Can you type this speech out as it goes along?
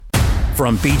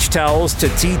From beach towels to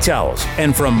tea towels,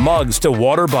 and from mugs to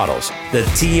water bottles, the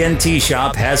TNT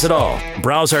Shop has it all.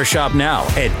 Browse our shop now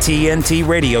at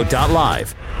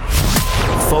tntradio.live.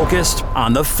 Focused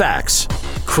on the facts.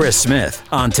 Chris Smith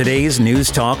on today's News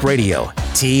Talk Radio,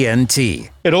 TNT.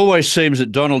 It always seems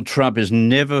that Donald Trump is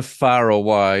never far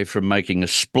away from making a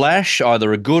splash,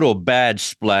 either a good or bad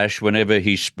splash, whenever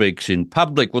he speaks in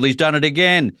public. Well, he's done it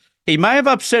again. He may have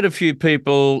upset a few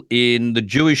people in the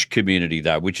Jewish community,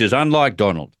 though, which is unlike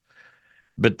Donald.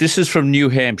 But this is from New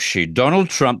Hampshire. Donald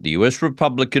Trump, the US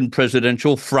Republican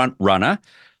presidential frontrunner,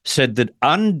 said that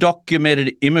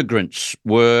undocumented immigrants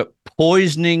were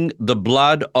poisoning the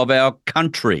blood of our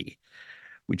country,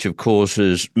 which, of course,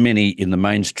 as many in the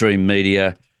mainstream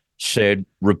media said,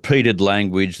 repeated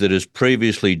language that has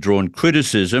previously drawn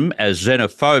criticism as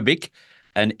xenophobic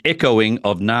and echoing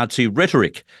of Nazi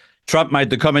rhetoric. Trump made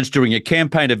the comments during a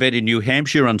campaign event in New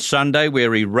Hampshire on Sunday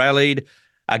where he rallied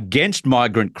against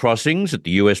migrant crossings at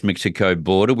the US-Mexico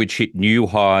border, which hit new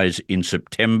highs in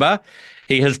September.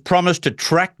 He has promised to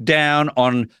crack down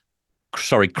on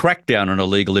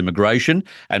illegal immigration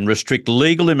and restrict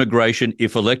legal immigration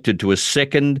if elected to a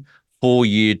second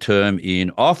four-year term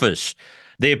in office.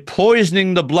 They're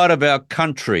poisoning the blood of our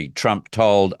country, Trump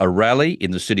told a rally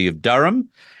in the city of Durham,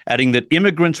 adding that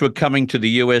immigrants were coming to the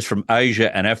US from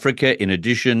Asia and Africa in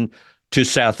addition to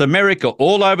South America.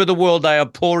 All over the world, they are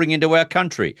pouring into our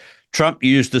country. Trump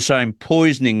used the same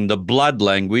poisoning the blood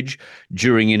language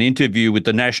during an interview with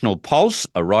the National Pulse,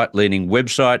 a right-leaning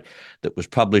website that was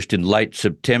published in late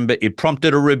September. It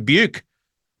prompted a rebuke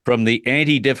from the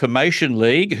Anti-Defamation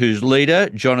League, whose leader,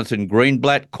 Jonathan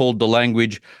Greenblatt, called the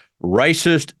language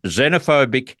racist,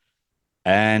 xenophobic,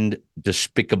 and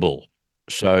despicable.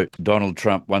 So Donald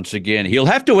Trump, once again, he'll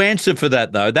have to answer for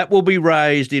that, though. That will be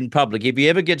raised in public. If he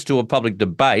ever gets to a public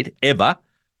debate,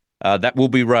 that will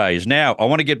be raised. Now, I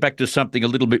want to get back to something a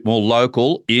little bit more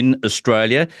local in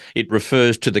Australia. It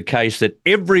refers to the case that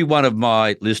every one of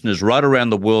my listeners right around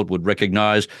the world would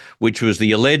recognise, which was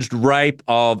the alleged rape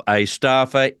of a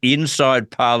staffer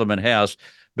inside Parliament House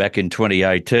back in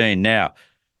 2018. Now,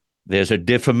 there's a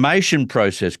defamation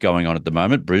process going on at the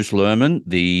moment. Bruce Lerman,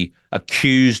 the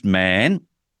accused man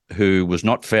who was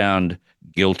not found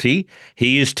guilty,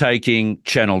 he is taking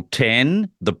Channel 10,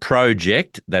 The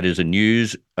Project, that is a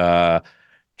news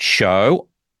show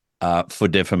for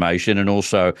defamation, and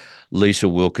also Lisa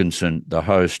Wilkinson, the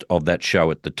host of that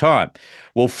show at the time.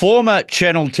 Well, former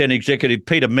Channel 10 executive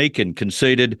Peter Meakin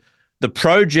conceded The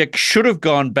Project should have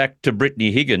gone back to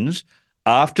Brittany Higgins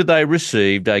after they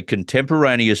received a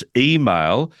contemporaneous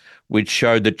email which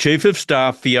showed that Chief of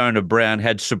Staff Fiona Brown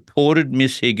had supported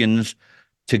Miss Higgins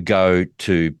to go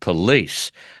to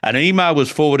police. An email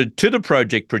was forwarded to the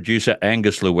project producer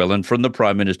Angus Llewellyn from the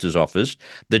Prime Minister's office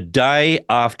the day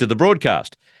after the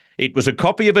broadcast. It was a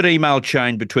copy of an email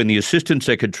chain between the Assistant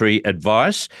Secretary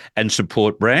Advice and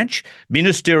Support Branch,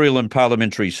 Ministerial and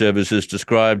Parliamentary Services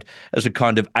described as a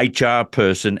kind of HR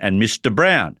person, and Miss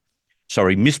Brown.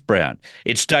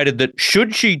 It stated that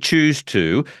should she choose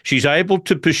to, she's able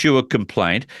to pursue a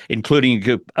complaint,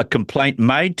 including a complaint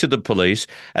made to the police,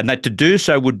 and that to do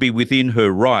so would be within her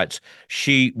rights.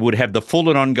 She would have the full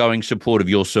and ongoing support of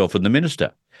yourself and the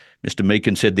Minister. Mr.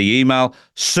 Meakin said the email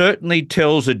certainly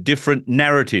tells a different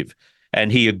narrative,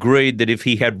 and he agreed that if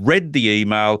he had read the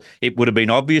email, it would have been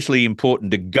obviously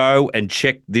important to go and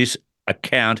check this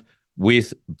account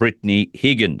with Brittany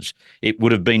Higgins. It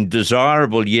would have been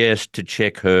desirable, yes, to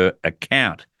check her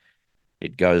account.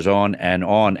 It goes on.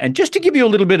 And just to give you a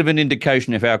little bit of an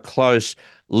indication of how close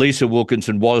Lisa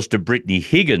Wilkinson was to Brittany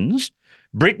Higgins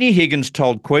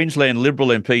told Queensland Liberal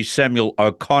MP Samuel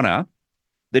O'Connor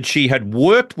that she had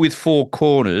worked with Four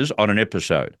Corners on an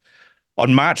episode.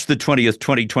 On March the 20th,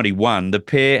 2021, the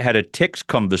pair had a text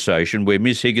conversation where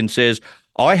Miss Higgins says,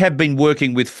 "I have been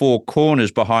working with Four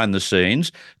Corners behind the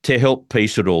scenes to help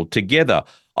piece it all together.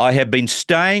 I have been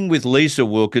staying with Lisa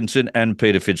Wilkinson and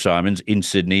Peter Fitzsimons in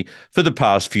Sydney for the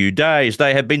past few days.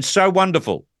 They have been so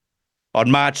wonderful." On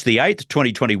March the 8th,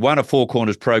 2021, a Four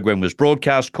Corners program was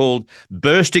broadcast called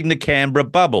Bursting the Canberra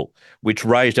Bubble, which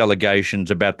raised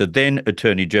allegations about the then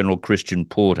Attorney General Christian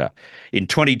Porter. In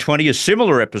 2020, a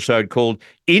similar episode called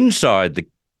Inside the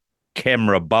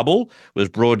Canberra Bubble was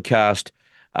broadcast,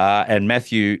 and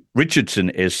Matthew Richardson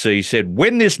SC said,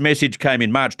 "When this message came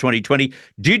in March 2020,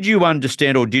 did you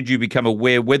understand or did you become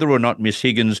aware whether or not Miss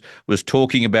Higgins was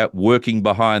talking about working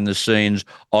behind the scenes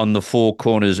on the Four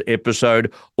Corners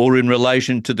episode or in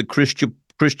relation to the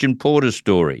Christian Porter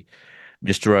story?"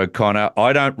 Mr. O'Connor,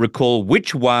 I don't recall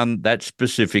which one that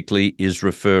specifically is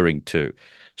referring to.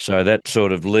 So that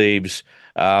sort of leaves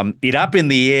it up in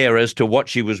the air as to what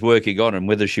she was working on and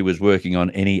whether she was working on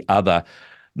any other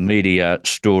media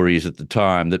stories at the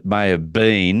time that may have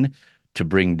been to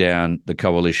bring down the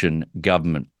coalition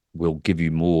government. We'll give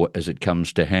you more as it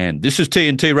comes to hand. This is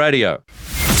TNT Radio.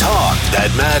 Talk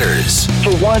that matters.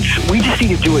 For once, we just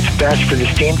need to do what's best for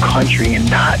this damn country and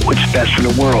not what's best for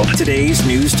the world. Today's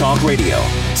News Talk Radio,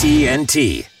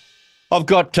 TNT. I've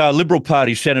got Liberal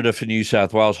Party Senator for New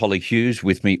South Wales, Hollie Hughes,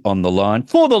 with me on the line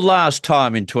for the last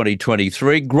time in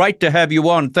 2023. Great to have you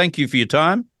on. Thank you for your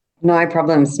time. No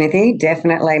problem, Smithy.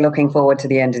 Definitely looking forward to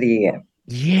the end of the year.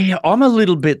 Yeah, I'm a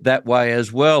little bit that way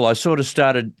as well. I sort of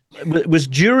started, it was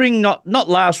during, not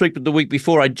last week, but the week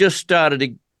before, I just started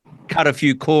to cut a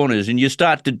few corners, and you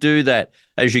start to do that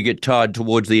as you get tired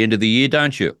towards the end of the year,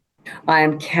 don't you? I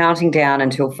am counting down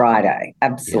until Friday.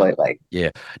 Absolutely.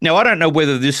 Yeah. Now, I don't know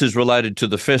whether this is related to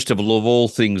the Festival of All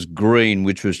Things Green,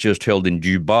 which was just held in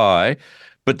Dubai,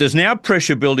 but there's now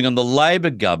pressure building on the Labor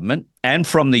government and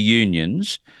from the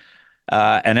unions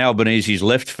and Albanese's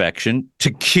left faction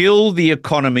to kill the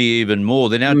economy even more.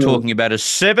 They're now talking about a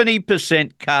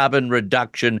 70% carbon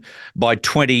reduction by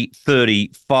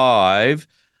 2035.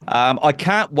 I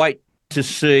can't wait to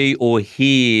see or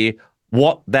hear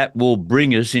what that will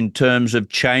bring us in terms of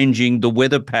changing the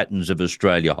weather patterns of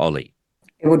Australia, Hollie.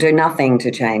 It will do nothing to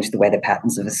change the weather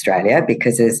patterns of Australia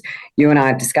because, as you and I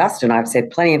have discussed, and I've said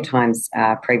plenty of times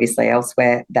previously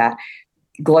elsewhere, that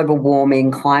global warming,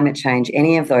 climate change,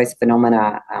 any of those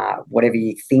phenomena, whatever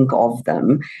you think of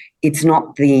them, it's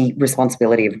not the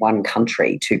responsibility of one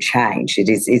country to change.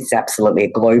 It's absolutely a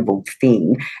global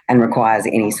thing and requires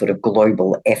any sort of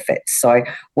global effort. So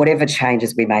whatever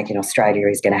changes we make in Australia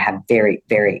is going to have very,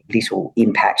 very little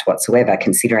impact whatsoever,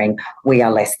 considering we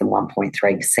are less than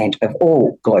 1.3% of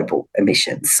all global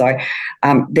emissions. So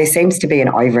there seems to be an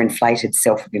overinflated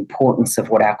self-importance of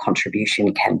what our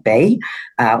contribution can be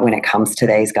when it comes to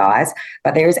these guys.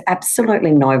 But there is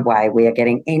absolutely no way we are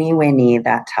getting anywhere near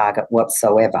that target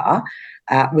whatsoever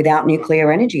without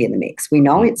nuclear energy in the mix. We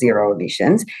know it's zero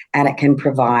emissions and it can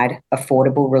provide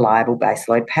affordable, reliable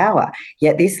baseload power.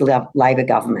 Yet this Labor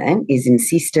government is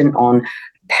insistent on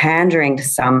pandering to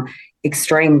some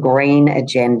extreme green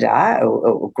agenda,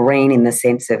 or green in the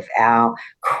sense of our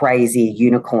crazy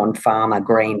unicorn farmer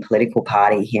green political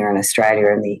party here in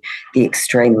Australia, and the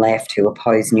extreme left who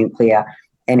oppose nuclear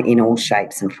and in all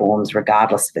shapes and forms,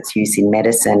 regardless of its use in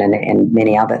medicine and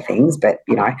many other things. But,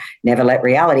 never let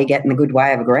reality get in the good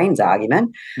way of a Greens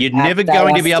argument. You're never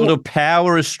going to be able to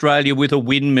power Australia with a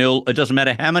windmill. It doesn't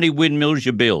matter how many windmills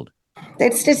you build.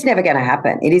 It's just never going to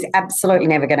happen. It is absolutely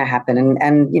never going to happen.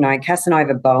 And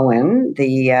Casanova Bowen,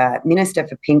 the Minister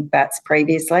for Pink Bats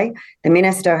previously, the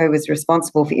minister who was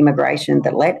responsible for immigration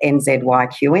that let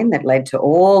NZYQ in, that led to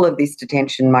all of this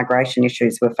detention migration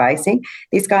issues we're facing.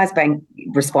 This guy's been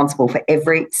responsible for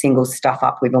every single stuff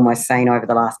up we've almost seen over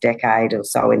the last decade or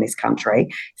so in this country,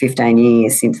 15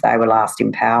 years since they were last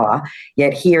in power.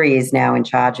 Yet here he is now in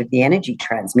charge of the energy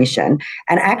transmission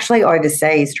and actually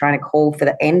overseas trying to call for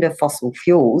the end of fossil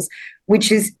fuels,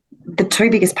 which is the two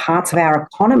biggest parts of our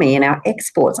economy and our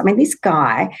exports. I mean, this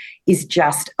guy is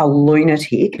just a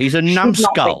lunatic. He's a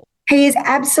numbskull. He is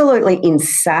absolutely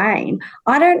insane.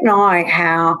 I don't know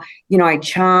how,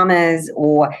 Chalmers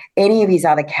or any of his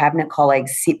other cabinet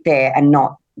colleagues sit there and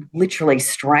not literally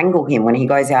strangle him when he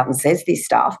goes out and says this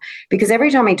stuff, because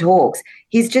every time he talks,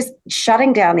 he's just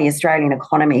shutting down the Australian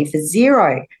economy for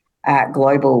zero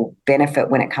global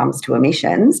benefit when it comes to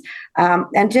emissions.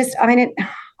 It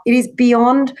is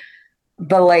beyond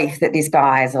belief that this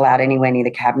guy is allowed anywhere near the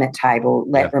cabinet table,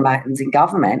 let remains in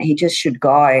government. He just should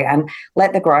go and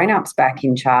let the grown-ups back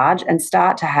in charge and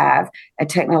start to have a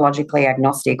technologically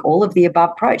agnostic, all of the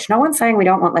above approach. No one's saying we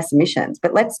don't want less emissions,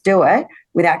 but let's do it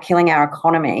without killing our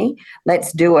economy.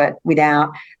 Let's do it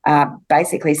without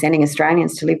basically sending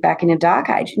Australians to live back in a dark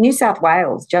age. New South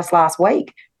Wales, just last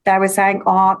week, they were saying,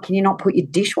 can you not put your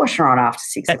dishwasher on after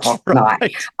 6 o'clock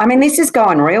tonight? I mean, this is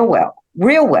going real well.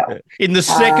 In the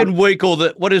second week or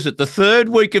the third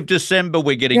week of December,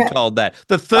 we're getting told that.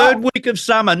 The third week of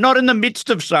summer, not in the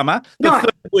midst of summer, third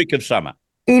week of summer.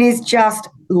 It is just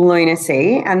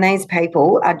lunacy, and these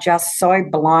people are just so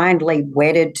blindly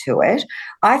wedded to it.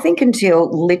 I think until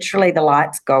literally the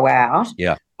lights go out,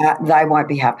 they won't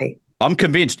be happy. I'm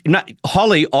convinced. No,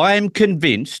 Hollie, I am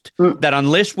convinced that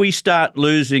unless we start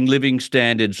losing living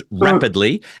standards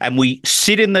rapidly and we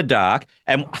sit in the dark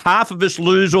and half of us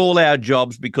lose all our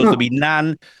jobs because there'll be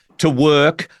none to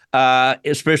work,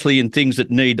 especially in things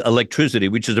that need electricity,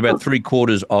 which is about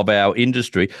 3/4 of our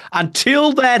industry,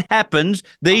 until that happens,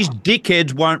 these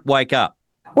dickheads won't wake up.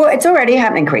 Well, it's already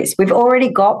happening, Chris. We've already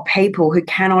got people who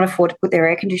cannot afford to put their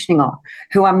air conditioning on,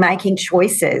 who are making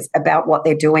choices about what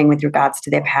they're doing with regards to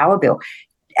their power bill.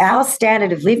 Our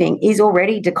standard of living is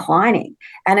already declining,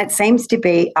 and it seems to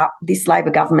be this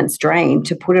Labor government's dream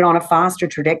to put it on a faster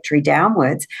trajectory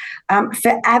downwards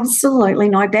for absolutely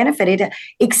no benefit,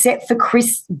 except for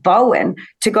Chris Bowen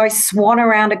to go swan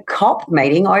around a COP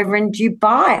meeting over in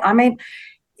Dubai. I mean,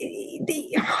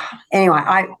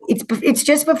 anyway, it's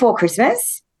just before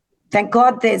Christmas. Thank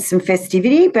God there's some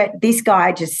festivity, but this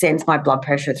guy just sends my blood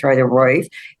pressure through the roof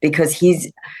because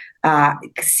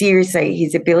seriously,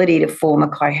 his ability to form a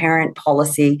coherent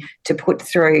policy, to put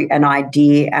through an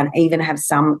idea and even have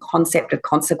some concept of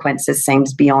consequences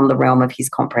seems beyond the realm of his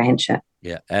comprehension.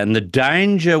 Yeah, and the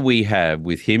danger we have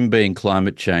with him being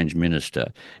climate change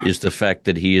minister is the fact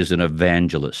that he is an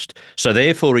evangelist. So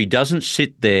therefore he doesn't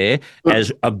sit there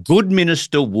as a good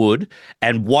minister would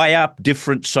and weigh up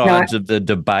different sides of the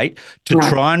debate to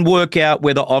try and work out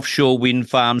whether offshore wind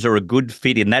farms are a good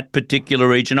fit in that particular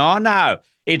region. Oh, no.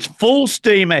 It's full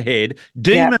steam ahead,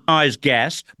 demonise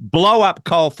gas, blow up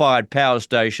coal-fired power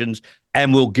stations,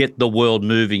 and we'll get the world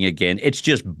moving again. It's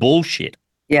just bullshit.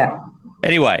 Yeah.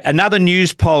 Anyway, another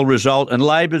news poll result, and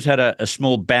Labor's had a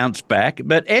small bounce back.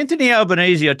 But Anthony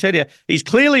Albanese, I tell you, he's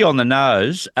clearly on the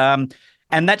nose, and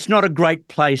that's not a great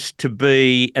place to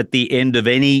be at the end of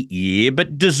any year,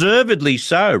 but deservedly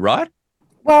so, right?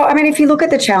 Well, I mean, if you look at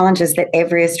the challenges that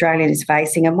every Australian is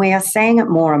facing, and we are seeing it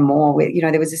more and more,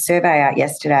 there was a survey out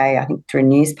yesterday, I think through a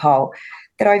news poll,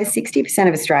 that over 60%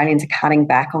 of Australians are cutting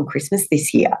back on Christmas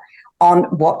this year, on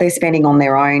what they're spending on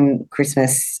their own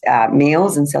Christmas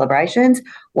meals and celebrations,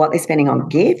 what they're spending on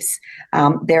gifts.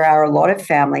 There are a lot of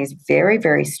families very,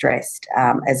 very stressed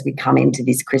as we come into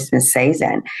this Christmas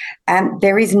season, and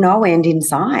there is no end in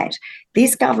sight.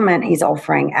 This government is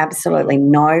offering absolutely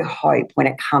no hope when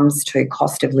it comes to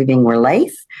cost of living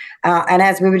relief. And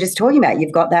as we were just talking about,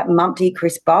 you've got that mumpty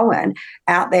Chris Bowen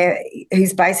out there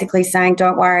who's basically saying,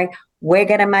 don't worry, we're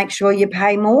going to make sure you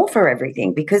pay more for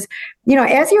everything because,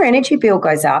 as your energy bill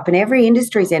goes up and every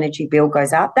industry's energy bill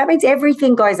goes up, that means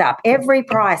everything goes up. Every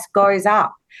price goes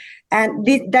up. And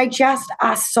they just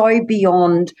are so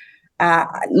beyond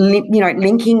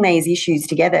linking these issues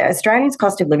together. Australians'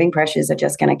 cost of living pressures are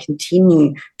just going to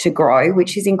continue to grow,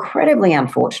 which is incredibly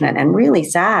unfortunate and really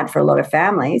sad for a lot of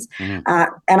families. And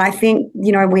I think,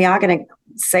 we are going to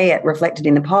see it reflected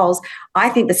in the polls. I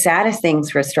think the saddest things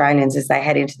for Australians as they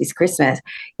head into this Christmas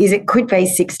is it could be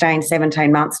 16,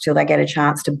 17 months till they get a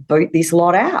chance to boot this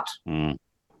lot out. And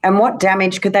what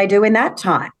damage could they do in that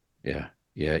time? Yeah.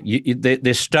 Yeah,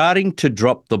 they're starting to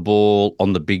drop the ball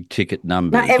on the big ticket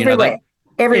numbers. No, everywhere.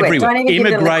 Everywhere. Don't even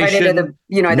immigration, give them the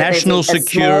credit of national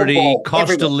security,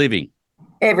 cost of living.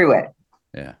 Everywhere.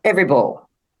 Yeah. Every ball.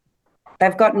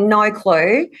 They've got no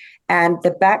clue. And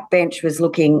the backbench was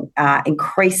looking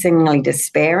increasingly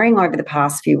despairing over the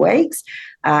past few weeks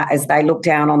as they look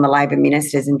down on the Labor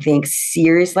ministers and think,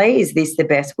 seriously, is this the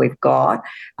best we've got?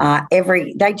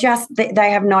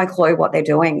 They have no clue what they're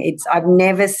doing. I've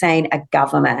never seen a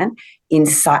government in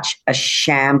such a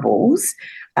shambles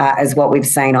as what we've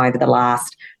seen over the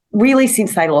last, really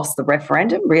since they lost the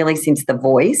referendum, really since the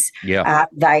voice.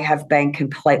 They have been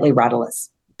completely rudderless.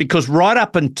 Because right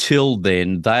up until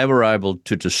then, they were able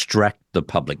to distract the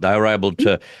public. They were able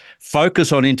to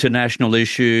focus on international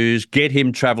issues, get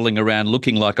him travelling around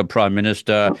looking like a prime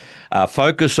minister,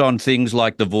 focus on things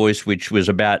like The Voice, which was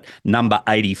about number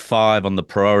 85 on the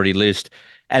priority list.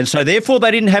 And so therefore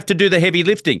they didn't have to do the heavy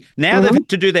lifting. Now they've had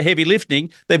to do the heavy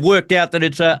lifting. They've worked out that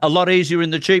it's a lot easier in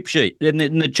the cheap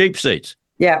seats.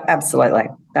 Yeah, absolutely.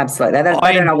 Absolutely.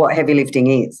 They don't know what heavy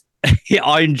lifting is. Yeah,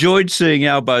 I enjoyed seeing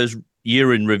Albo's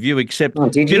year in review, except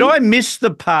did I miss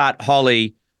the part,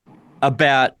 Hollie,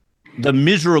 about the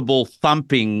miserable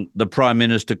thumping the Prime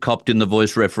Minister copped in the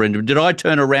Voice referendum? Did I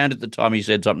turn around at the time he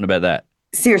said something about that?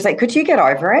 Seriously, could you get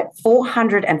over it?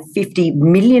 $450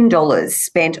 million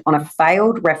spent on a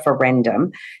failed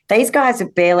referendum. These guys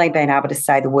have barely been able to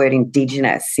say the word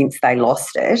Indigenous since they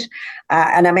lost it.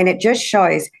 And I mean, it just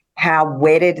shows how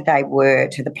wedded they were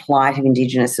to the plight of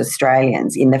Indigenous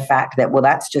Australians in the fact that, well,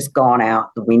 that's just gone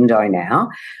out the window now.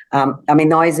 I mean,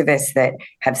 those of us that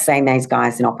have seen these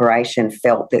guys in operation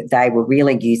felt that they were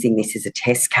really using this as a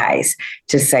test case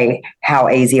to see how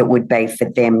easy it would be for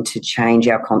them to change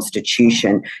our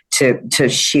constitution, to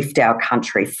shift our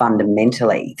country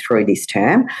fundamentally through this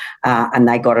term. And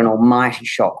they got an almighty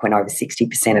shock when over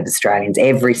 60% of Australians,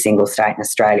 every single state in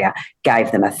Australia,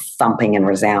 gave them a thumping and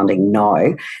resounding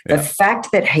no. Yeah. The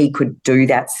fact that he could do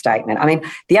that statement, I mean,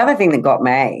 the other thing that got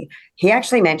me, he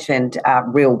actually mentioned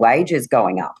real wages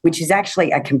going up, which is actually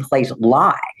a complete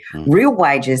lie. Real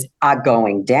wages are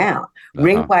going down.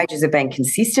 Real wages have been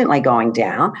consistently going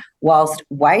down. Whilst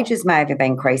wages may have been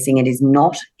increasing, it is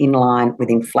not in line with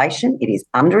inflation. It is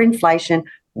under inflation.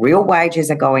 Real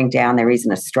wages are going down. There is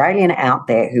an Australian out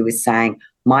there who is saying,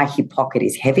 my hip pocket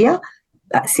is heavier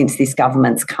since this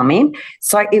government's come in.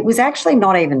 So it was actually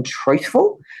not even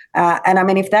truthful. And I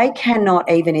mean, if they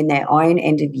cannot even in their own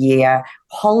end of year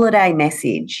holiday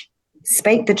message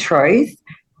speak the truth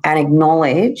and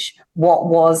acknowledge what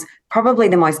was probably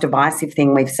the most divisive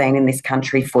thing we've seen in this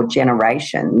country for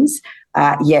generations,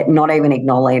 yet not even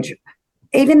acknowledge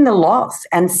even the loss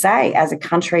and say, as a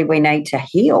country, we need to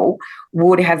heal,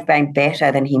 would have been better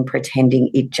than him pretending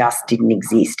it just didn't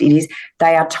exist.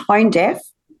 They are tone deaf.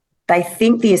 They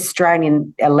think the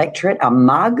Australian electorate are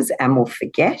mugs and will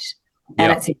forget.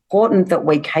 And it's important that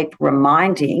we keep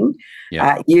reminding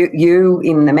you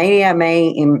in the media,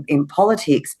 me in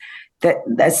politics, that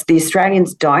the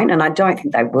Australians don't, and I don't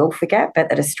think they will forget, but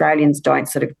that Australians don't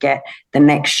sort of get the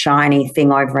next shiny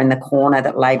thing over in the corner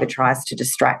that Labor tries to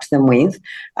distract them with,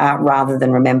 rather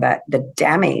than remember the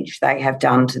damage they have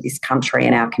done to this country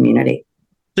and our community.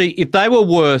 See, if they were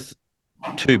worth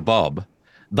 $2 bob,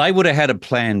 they would have had a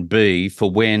plan B for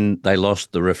when they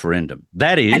lost the referendum.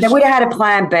 That is... And they would have had a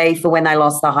plan B for when they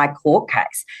lost the High Court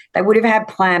case. They would have had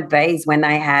plan Bs when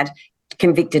they had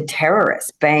convicted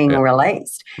terrorists being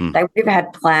released. They would have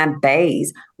had plan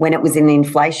Bs when it was an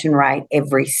inflation rate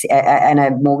and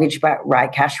a mortgage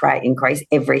rate, cash rate increase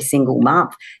every single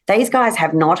month. These guys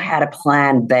have not had a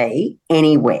plan B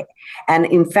anywhere. And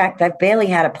in fact, they've barely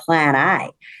had a plan A.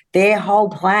 Their whole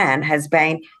plan has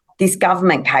been, this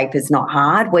government caper's not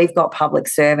hard. We've got public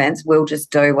servants. We'll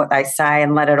just do what they say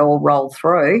and let it all roll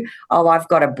through. Oh, I've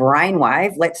got a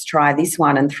brainwave. Let's try this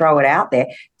one and throw it out there.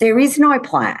 There is no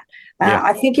plan.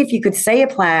 I think if you could see a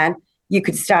plan, you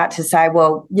could start to say,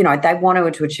 well, you know, they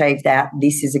want to achieve that.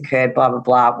 This has occurred, blah, blah,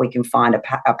 blah. We can find a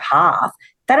path.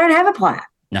 They don't have a plan.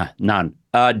 No, none.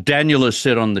 Daniel has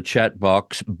said on the chat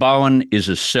box, Bowen is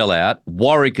a sellout.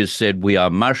 Warwick has said we are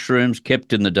mushrooms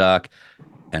kept in the dark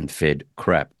and fed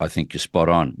crap. I think you're spot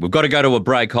on. We've got to go to a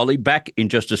break, Hollie. Back in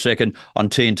just a second on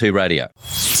TNT Radio.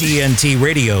 TNT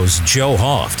Radio's Joe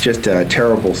Hoft. Just a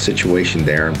terrible situation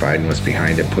there, and Biden was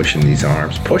behind it, pushing these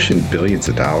arms, pushing billions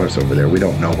of dollars over there. We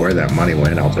don't know where that money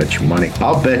went. I'll bet you money.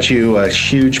 I'll bet you a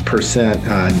huge percent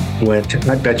went.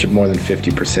 I bet you more than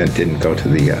 50% didn't go to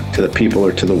the people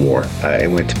or to the war.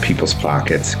 It went to people's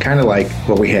pockets, kind of like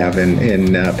what we have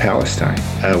in Palestine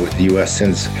with the U.S.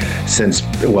 since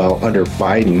under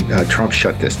Biden. Trump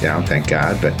shut this down, thank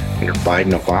God, but under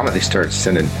Biden, Obama, they started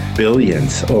sending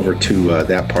billions over to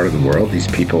that part of the world. These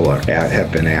people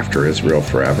have been after Israel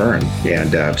forever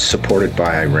and supported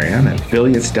by Iran, and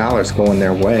billions of dollars going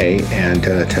their way, and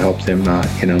to help them,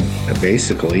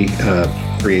 basically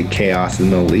create chaos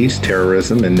in the Middle East,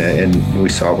 terrorism, and we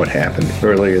saw what happened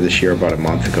earlier this year, about a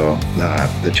month ago,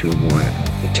 the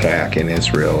 2-1 attack in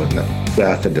Israel, and the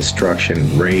death and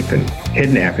destruction, rape and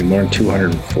kidnapping, more than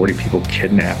 240 people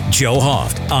kidnapped. Joe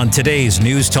Hoft on today's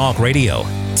News Talk Radio,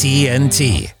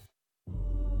 TNT.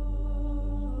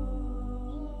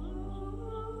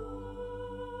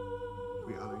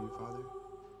 We honor you, Father,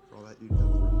 for all that you've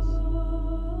done for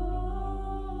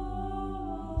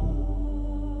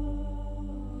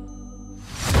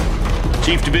us.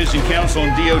 Chief Division Counsel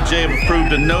and DOJ have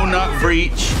approved a no-knock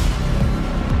breach.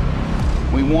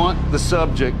 We want the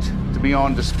subject to be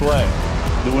on display,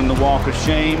 doing the walk of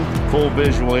shame, full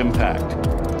visual impact.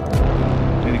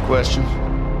 Any questions?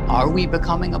 Are we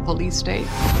becoming a police state?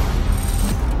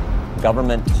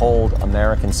 Government told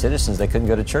American citizens they couldn't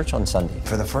go to church on Sunday.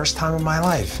 For the first time in my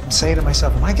life, I'm saying to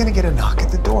myself, am I going to get a knock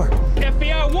at the door?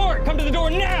 FBI warrant, come to the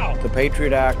door now! The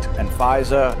Patriot Act and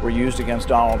FISA were used against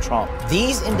Donald Trump.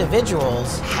 These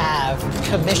individuals have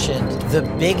commissioned the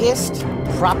biggest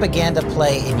propaganda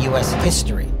play in U.S.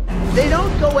 history. They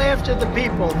don't go after the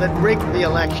people that rigged the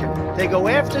election. They go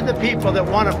after the people that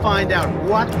want to find out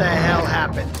what the hell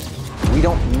happened. We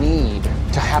don't need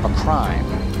to have a crime.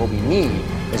 What we need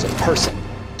is a person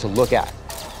to look at.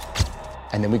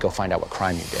 And then we go find out what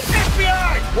crime you did.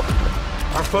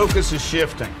 FBI! Our focus is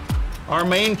shifting. Our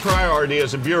main priority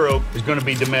as a bureau is going to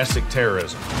be domestic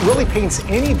terrorism. It really paints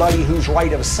anybody who's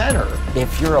right of center.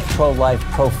 If you're a pro-life,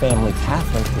 pro-family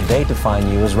Catholic, they define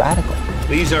you as radical.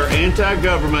 These are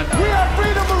anti-government. We have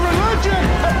freedom of religion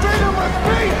and freedom of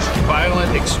speech.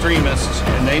 Violent extremists,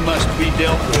 and they must be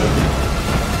dealt with.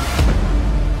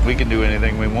 We can do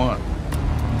anything we want.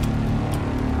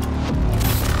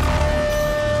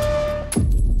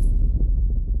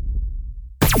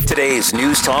 Today's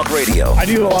News Talk Radio. I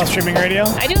do a lot of streaming radio.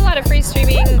 I do a lot of free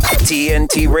streaming.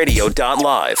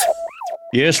 TNTradio.live.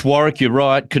 Yes, Warwick, you're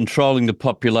right. Controlling the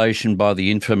population by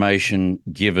the information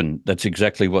given. That's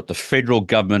exactly what the federal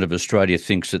government of Australia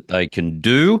thinks that they can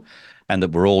do, and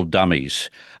that we're all dummies.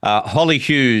 Hollie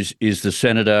Hughes is the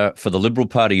Senator for the Liberal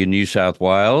Party in New South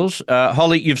Wales.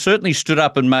 Hollie, you've certainly stood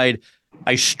up and made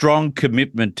a strong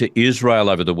commitment to Israel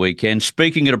over the weekend.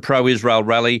 Speaking at a pro-Israel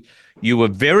rally, you were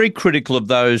very critical of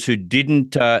those who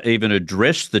didn't even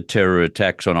address the terror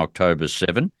attacks on October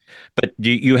 7. But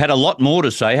you had a lot more to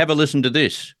say. Have a listen to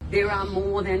this. There are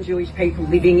more than Jewish people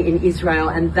living in Israel,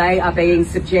 and they are being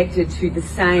subjected to the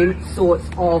same sorts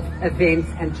of events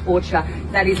and torture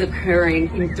that is occurring,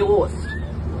 endorsed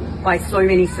by so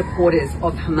many supporters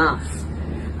of Hamas.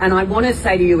 And I want to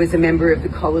say to you as a member of the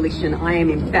coalition, I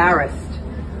am embarrassed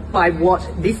by what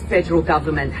this federal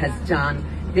government has done.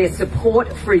 Their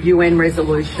support for a UN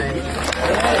resolution.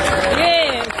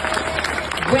 Yes.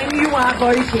 When you are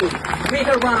voting with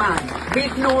Iran,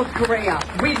 with North Korea,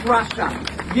 with Russia,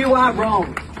 you are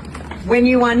wrong. When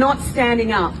you are not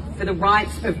standing up for the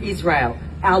rights of Israel,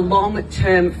 our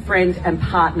long-term friend and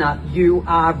partner, you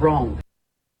are wrong.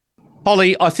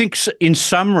 Hollie, I think in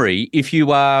summary, if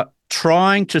you are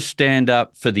trying to stand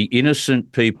up for the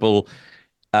innocent people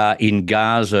in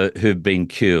Gaza who've been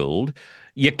killed,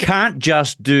 you can't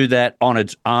just do that on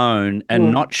its own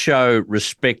and not show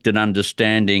respect and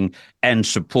understanding and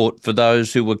support for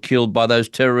those who were killed by those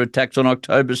terror attacks on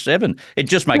October 7. It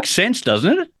just makes sense,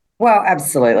 doesn't it? Well,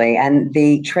 absolutely. And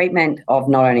the treatment of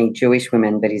not only Jewish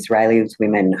women, but Israeli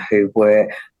women who were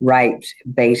raped,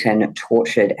 beaten,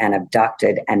 tortured and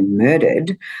abducted and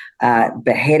murdered,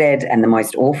 beheaded, and the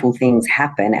most awful things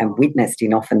happen and witnessed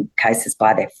in often cases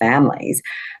by their families.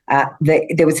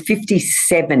 There was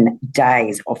 57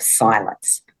 days of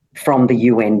silence from the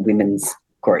UN women's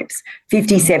groups,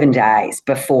 57 days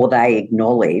before they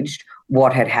acknowledged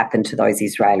what had happened to those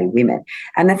Israeli women.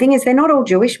 And the thing is, they're not all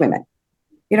Jewish women.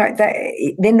 You know,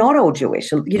 they're not all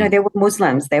Jewish. You know, there were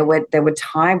Muslims, there were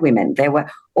Thai women, there were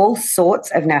all sorts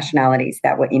of nationalities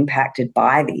that were impacted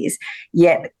by this,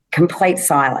 yet complete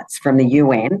silence from the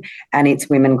UN and its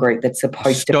women group that's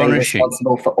supposed to be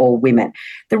responsible for all women.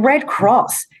 The Red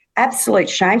Cross, absolute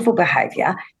shameful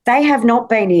behaviour. They have not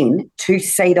been in to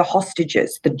see the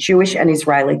hostages, the Jewish and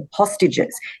Israeli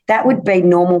hostages. That would be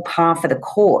normal par for the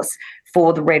course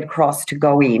for the Red Cross to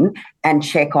go in and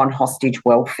check on hostage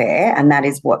welfare, and that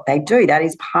is what they do. That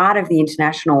is part of the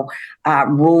international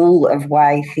rule of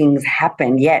way things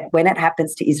happen. Yet when it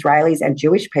happens to Israelis and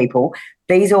Jewish people,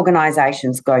 these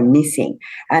organisations go missing,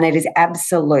 and it is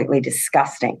absolutely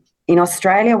disgusting. In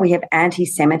Australia, we have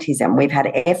anti-Semitism. We've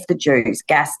had F the Jews,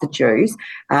 gas the Jews,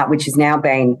 which has now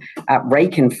been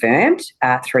reconfirmed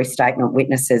through statement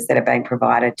witnesses that have been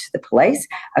provided to the police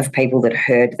of people that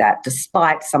heard that,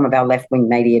 despite some of our left-wing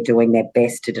media doing their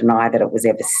best to deny that it was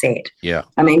ever said. Yeah.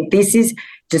 I mean, this is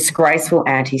disgraceful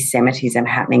anti-Semitism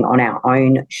happening on our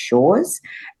own shores.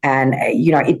 And,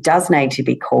 you know, it does need to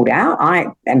be called out. I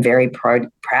am very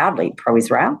proudly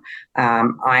pro-Israel.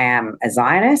 I am a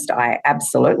Zionist. I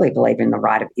absolutely believe in the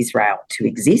right of Israel to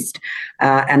exist.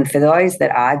 And for those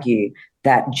that argue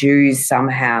that Jews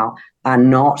somehow are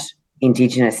not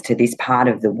Indigenous to this part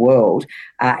of the world,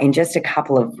 in just a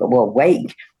couple of,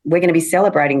 week, we're going to be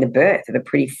celebrating the birth of a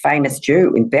pretty famous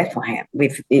Jew in Bethlehem.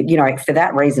 For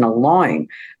that reason alone,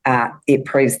 it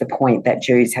proves the point that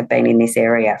Jews have been in this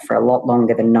area for a lot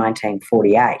longer than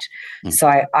 1948.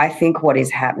 So I think what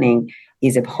is happening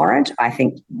is abhorrent. I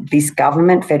think this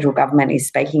government, federal government, is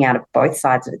speaking out of both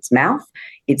sides of its mouth.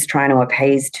 It's trying to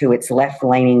appease to its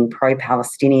left-leaning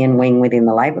pro-Palestinian wing within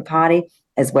the Labor Party,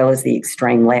 as well as the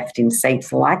extreme left in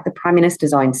seats like the Prime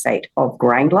Minister's own seat of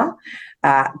Grayndler,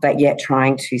 but yet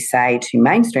trying to say to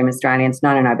mainstream Australians,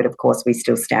 no, but of course we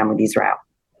still stand with Israel.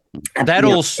 That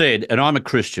all said, and I'm a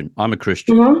Christian,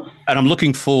 and I'm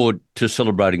looking forward to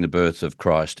celebrating the birth of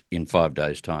Christ in 5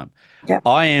 days' time. Yep.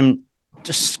 I am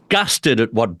disgusted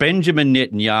at what Benjamin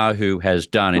Netanyahu has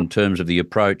done in terms of the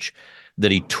approach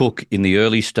that he took in the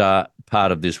early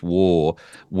part of this war,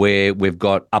 where we've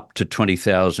got up to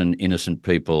 20,000 innocent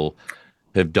people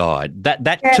have died.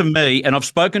 That to me, and I've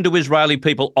spoken to Israeli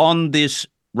people on this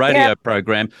radio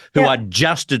program who are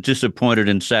just as disappointed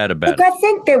and sad about it. I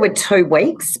think there were 2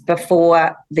 weeks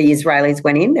before the Israelis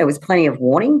went in. There was plenty of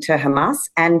warning to Hamas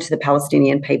and to the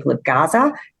Palestinian people of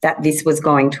Gaza that this was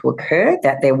going to occur,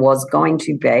 that there was going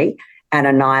to be an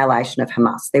annihilation of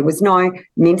Hamas. There was no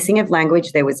mincing of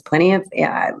language. There was plenty of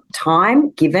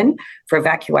time given for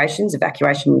evacuations.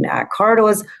 Evacuation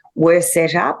corridors were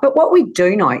set up. But what we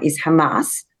do know is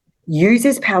Hamas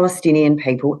uses Palestinian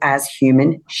people as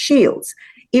human shields.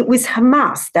 It was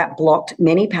Hamas that blocked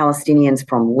many Palestinians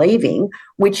from leaving,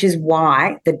 which is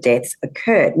why the deaths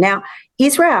occurred. Now,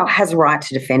 Israel has a right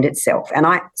to defend itself, and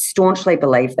I staunchly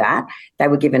believe that. They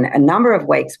were given a number of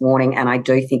weeks' warning, and I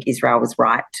do think Israel was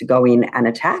right to go in and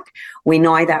attack. We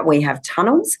know that we have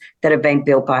tunnels that have been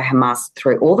built by Hamas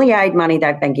through all the aid money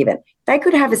they've been given. They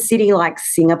could have a city like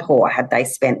Singapore had they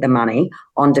spent the money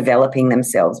on developing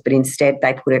themselves, but instead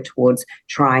they put it towards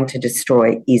trying to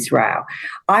destroy Israel.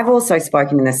 I've also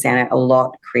spoken in the Senate a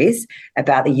lot, Chris,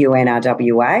 about the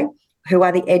UNRWA, who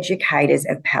are the educators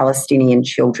of Palestinian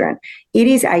children. It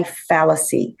is a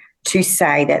fallacy to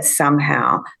say that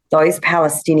somehow those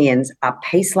Palestinians are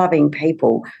peace-loving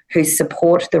people who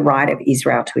support the right of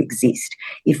Israel to exist.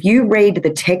 If you read the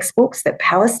textbooks that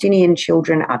Palestinian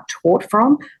children are taught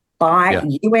from by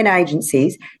UN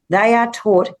agencies, they are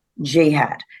taught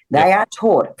jihad. They are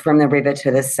taught from the river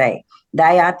to the sea.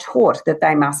 They are taught that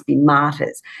they must be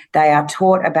martyrs. They are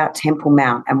taught about Temple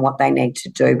Mount and what they need to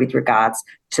do with regards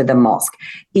to the mosque.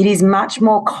 It is much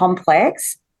more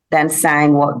complex than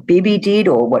saying what Bibi did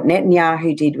or what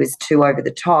Netanyahu did was too over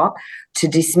the top to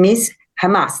dismiss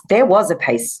Hamas. There was a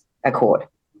peace accord.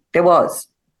 There was.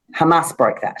 Hamas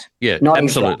broke that. Yeah, not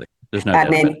absolutely. Israel. There's no doubt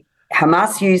And then about it.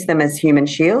 Hamas used them as human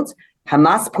shields.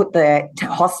 Hamas put their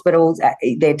hospitals,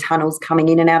 their tunnels coming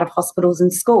in and out of hospitals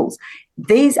and schools.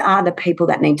 These are the people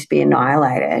that need to be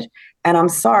annihilated. And I'm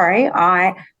sorry,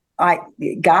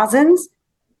 Gazans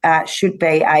should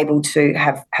be able to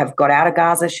have got out of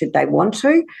Gaza should they want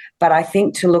to. But I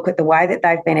think to look at the way that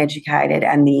they've been educated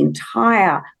and the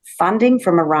entire funding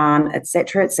from Iran, et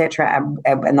cetera,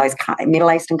 and those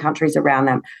Middle Eastern countries around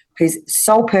them, whose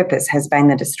sole purpose has been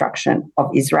the destruction of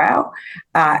Israel,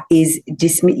 is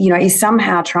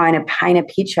somehow trying to paint a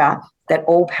picture that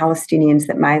all Palestinians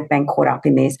that may have been caught up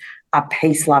in this are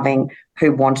peace-loving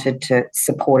who wanted to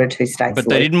support a two-state solution. But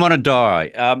they didn't want to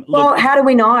die. Well, how do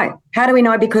we know? How do we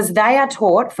know? Because they are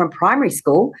taught from primary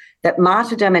school that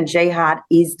martyrdom and jihad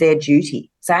is their duty.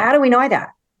 So how do we know that?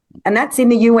 And that's in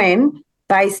the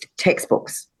UN-based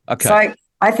textbooks. Okay. So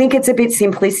I think it's a bit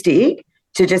simplistic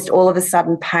to just all of a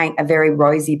sudden paint a very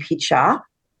rosy picture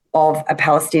of a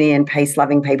Palestinian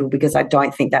peace-loving people, because I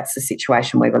don't think that's the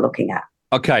situation we were looking at.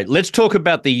 Okay, let's talk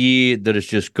about the year that has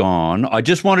just gone. I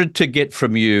just wanted to get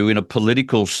from you, in a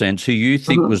political sense, who you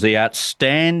think was the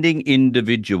outstanding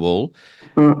individual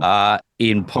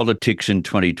in politics in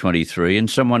 2023 and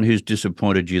someone who's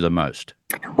disappointed you the most.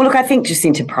 Well, look, I think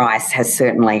Jacinta Price has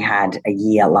certainly had a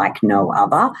year like no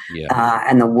other,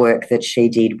 and the work that she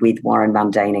did with Warren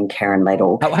Mundine and Karen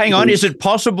Liddell. Oh, hang on, is it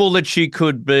possible that she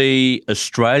could be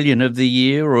Australian of the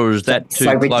Year, or is that too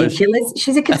so close? Ridiculous?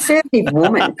 She's a conservative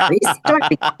woman, Chris. Don't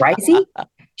be crazy.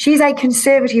 She's a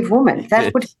conservative woman.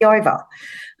 That would be over.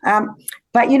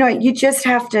 But, you just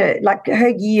have to, her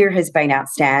year has been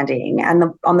outstanding. And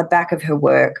on the back of her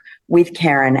work with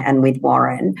Karen and with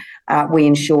Warren, we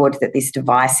ensured that this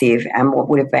divisive and what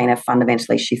would have been a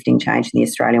fundamentally shifting change in the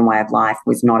Australian way of life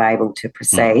was not able to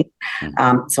proceed.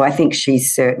 So I think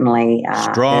she's certainly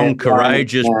strong,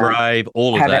 courageous, brave,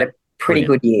 all of that. Had a pretty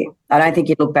good year. I don't think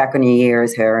you'd look back on your year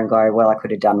as her and go, well, I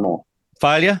could have done more.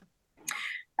 Failure?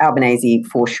 Albanese,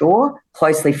 for sure,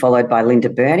 closely followed by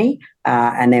Linda Burney,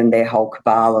 and then their whole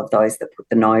cabal of those that put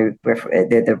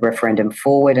the referendum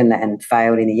forward and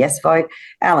failed in the yes vote.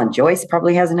 Alan Joyce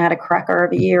probably hasn't had a cracker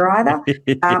of a year either.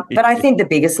 But I think the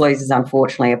biggest losers,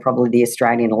 unfortunately, are probably the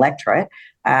Australian electorate,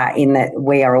 in that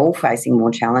we are all facing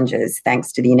more challenges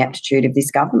thanks to the ineptitude of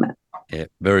this government. Yeah,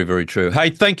 very, very true. Hey,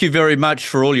 thank you very much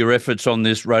for all your efforts on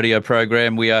this radio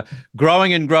program. We are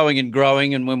growing and growing and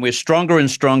growing, and when we're stronger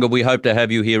and stronger, we hope to have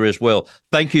you here as well.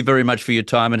 Thank you very much for your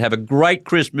time, and have a great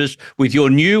Christmas with your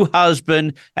new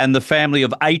husband and the family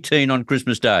of 18 on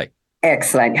Christmas Day.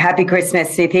 Excellent. Happy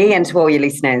Christmas, Sippy, and to all your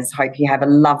listeners, hope you have a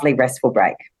lovely, restful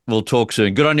break. We'll talk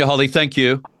soon. Good on you, Hollie. Thank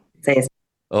you. See you.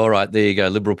 All right, there you go.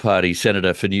 Liberal Party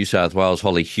Senator for New South Wales,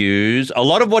 Hollie Hughes. A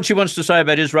lot of what she wants to say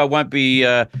about Israel won't be...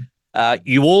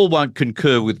 you all won't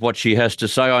concur with what she has to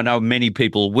say. I know many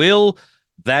people will.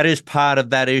 That is part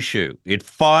of that issue. It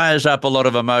fires up a lot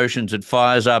of emotions. It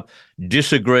fires up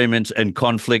disagreements and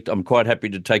conflict. I'm quite happy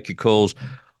to take your calls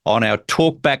on our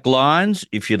talkback lines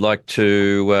if you'd like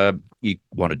to, you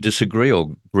want to disagree or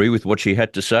agree with what she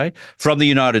had to say. From the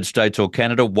United States or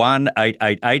Canada,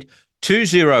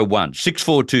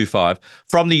 1-888-201-6425.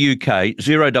 From the UK,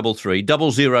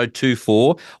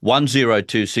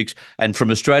 033-0024-1026. And from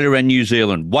Australia and New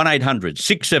Zealand,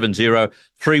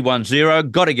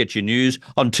 1-800-670-310. Got to get your news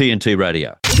on TNT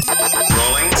Radio.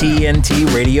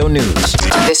 TNT Radio News.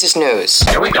 This is news.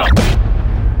 Here we go.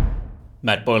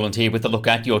 Matt Boyland here with a look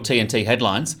at your TNT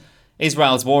headlines.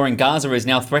 Israel's war in Gaza is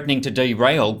now threatening to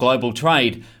derail global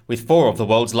trade, with 4 of the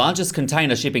world's largest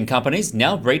container shipping companies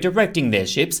now redirecting their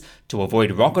ships to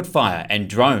avoid rocket fire and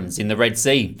drones in the Red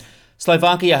Sea.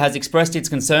 Slovakia has expressed its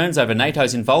concerns over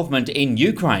NATO's involvement in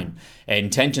Ukraine,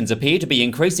 and tensions appear to be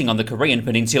increasing on the Korean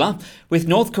peninsula, with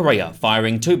North Korea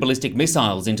firing 2 ballistic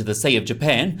missiles into the Sea of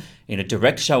Japan in a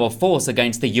direct show of force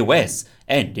against the US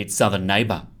and its southern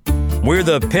neighbour. We're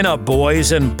the pinup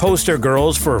boys and poster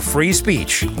girls for free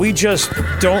speech. We just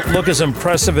don't look as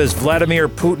impressive as Vladimir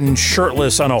Putin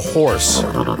shirtless on a horse.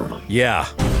 Yeah.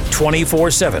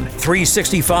 24/7,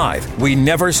 365. We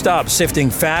never stop sifting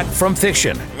fact from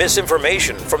fiction,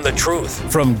 misinformation from the truth,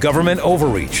 from government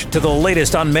overreach to the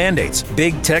latest on mandates,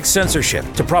 big tech censorship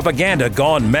to propaganda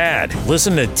gone mad.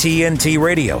 Listen to TNT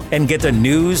Radio and get the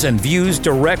news and views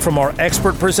direct from our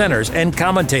expert presenters and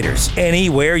commentators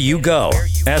anywhere you go.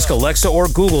 Ask Alexa or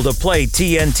Google to play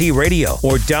TNT Radio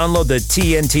or download the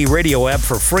TNT Radio app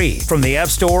for free from the App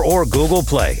Store or Google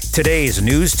Play. Today's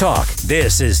News Talk.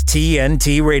 This is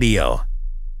TNT Radio.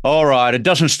 All right, it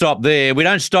doesn't stop there. We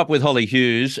don't stop with Hollie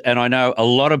Hughes, and I know a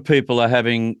lot of people are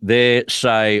having their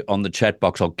say on the chat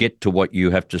box. I'll get to what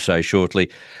you have to say shortly.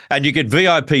 And you get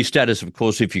VIP status, of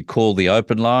course, if you call the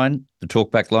open line, the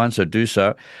talkback line, so do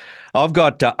so. I've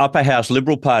got Upper House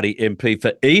Liberal Party MP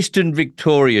for Eastern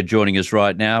Victoria joining us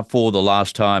right now for the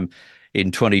last time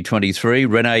in 2023,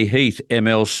 Renee Heath,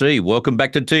 MLC. Welcome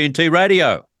back to TNT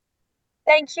Radio.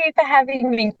 Thank you for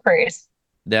having me, Chris.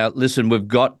 Now, listen, we've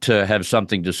got to have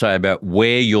something to say about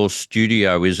where your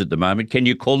studio is at the moment. Can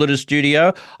you call it a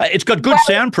studio? It's got good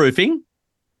soundproofing.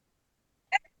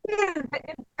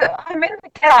 I'm in the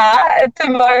car at the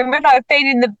moment. I've been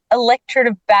in the electorate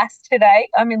of Bass today.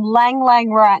 I'm in Lang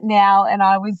Lang right now, and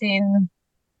I was in,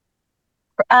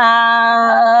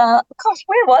 where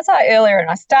was I earlier?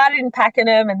 And I started in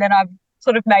Pakenham, and then I've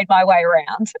sort of made my way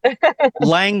around.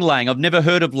 Lang Lang. I've never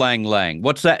heard of Lang Lang.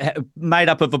 What's that made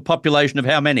up of? A population of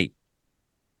how many?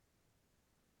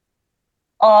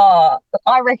 Oh,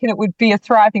 I reckon it would be a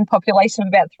thriving population of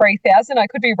about 3,000. I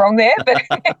could be wrong there, but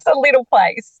it's a little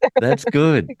place. That's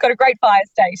good. It's got a great fire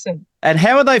station. And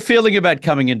how are they feeling about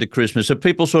coming into Christmas? Are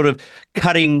people sort of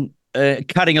cutting a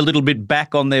little bit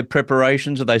back on their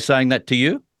preparations? Are they saying that to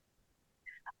you?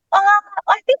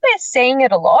 I think we're seeing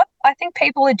it a lot. I think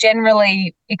people are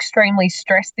generally extremely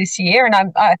stressed this year, and I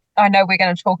know we're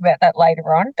going to talk about that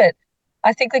later on, but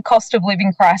I think the cost of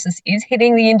living crisis is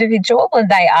hitting the individual, and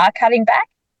they are cutting back.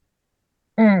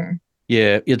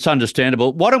 Yeah, it's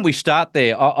understandable. Why don't we start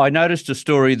there? I noticed a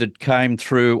story that came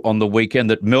through on the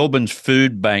weekend that Melbourne's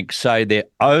food banks say they're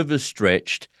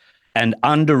overstretched and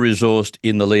under-resourced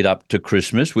in the lead up to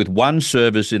Christmas, with one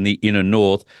service in the inner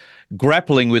north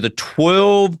grappling with a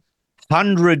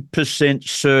 1,200%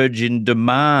 surge in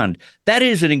demand. That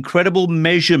is an incredible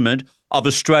measurement of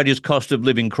Australia's cost of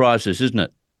living crisis, isn't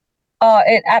it? Oh,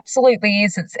 it absolutely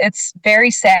is. It's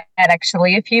very sad,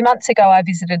 actually. A few months ago, I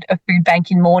visited a food bank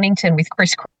in Mornington with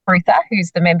Chris Cruther, who's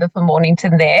the member for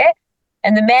Mornington there.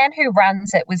 And the man who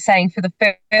runs it was saying for the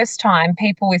first time,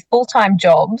 people with full-time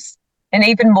jobs and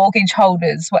even mortgage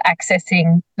holders were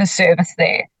accessing the service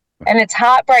there. And it's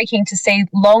heartbreaking to see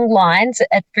long lines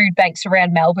at food banks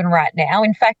around Melbourne right now.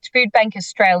 In fact, Food Bank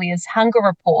Australia's hunger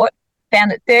report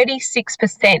found that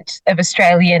 36% of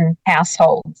Australian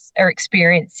households are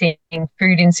experiencing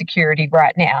food insecurity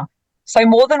right now. So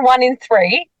more than 1 in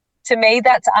 3. To me,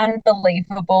 that's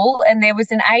unbelievable. And there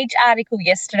was an Age article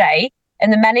yesterday,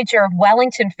 and the manager of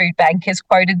Wellington Food Bank is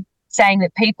quoted saying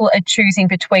that people are choosing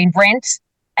between rent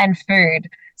and food.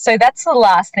 So that's the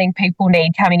last thing people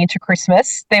need coming into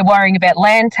Christmas. They're worrying about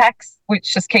land tax,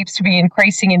 which just keeps to be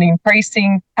increasing and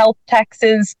increasing, health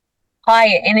taxes,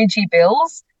 higher energy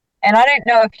bills. And I don't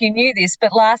know if you knew this,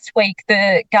 but last week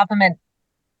the government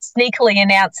sneakily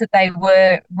announced that they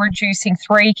were reducing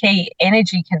 3 key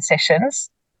energy concessions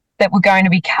that were going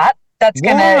to be cut. That's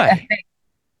going to affect.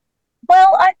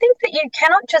 Well, I think that you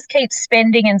cannot just keep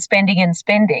spending and spending and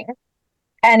spending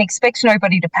and expect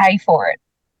nobody to pay for it.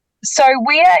 So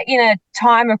we are in a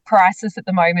time of crisis at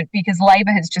the moment because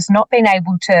Labor has just not been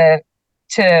able to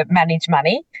manage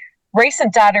money.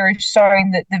 Recent data is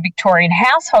showing that the Victorian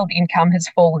household income has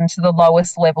fallen to the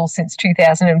lowest level since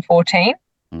 2014.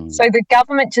 So the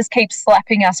government just keeps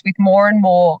slapping us with more and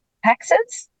more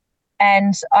taxes,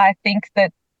 and I think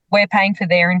that we're paying for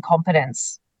their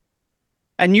incompetence.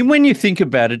 And when you think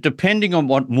about it, depending on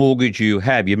what mortgage you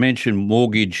have, you mentioned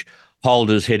mortgage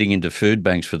holders heading into food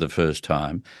banks for the first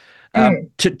time.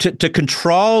 To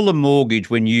control a mortgage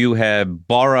when you have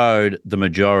borrowed the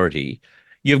majority,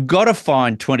 You've got to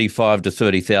find $25,000 to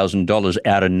 $30,000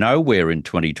 out of nowhere in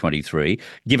 2023,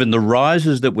 given the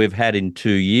rises that we've had in 2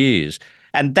 years.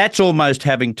 And that's almost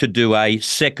having to do a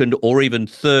second or even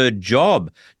third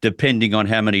job, depending on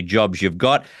how many jobs you've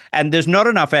got. And there's not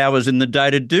enough hours in the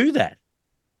day to do that.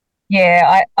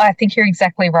 Yeah, I think you're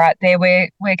exactly right there. We're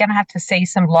going to have to see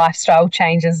some lifestyle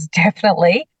changes,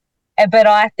 definitely. But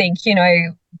I think,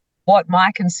 what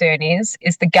my concern is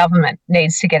the government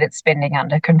needs to get its spending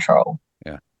under control.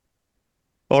 Yeah.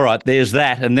 All right, there's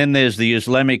that. And then there's the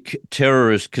Islamic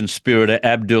terrorist conspirator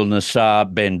Abdul Nasser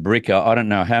Ben Bricker. I don't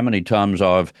know how many times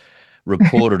I've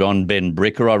reported on Ben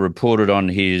Bricker. I reported on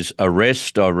his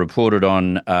arrest. I reported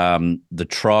on the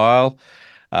trial,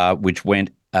 which went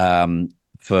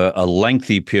for a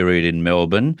lengthy period in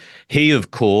Melbourne. He, of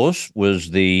course,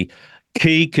 was the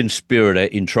key conspirator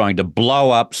in trying to blow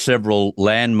up several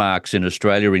landmarks in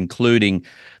Australia, including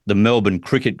the Melbourne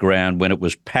cricket ground when it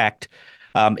was packed.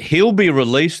 He'll be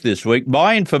released this week.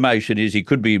 My information is he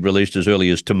could be released as early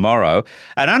as tomorrow.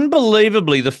 And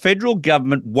unbelievably, the federal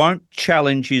government won't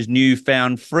challenge his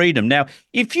newfound freedom. Now,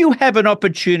 if you have an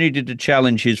opportunity to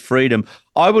challenge his freedom,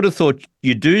 I would have thought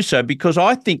you do so, because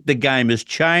I think the game has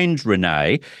changed,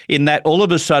 Renee, in that all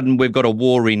of a sudden we've got a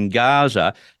war in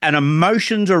Gaza and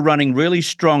emotions are running really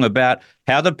strong about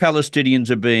how the Palestinians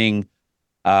are being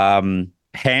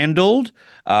handled,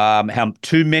 how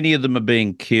too many of them are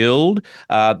being killed.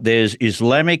 There's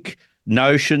Islamic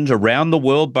notions around the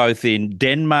world, both in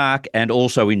Denmark and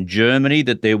also in Germany,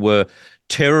 that there were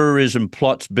terrorism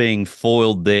plots being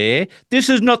foiled there. This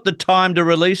is not the time to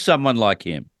release someone like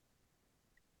him.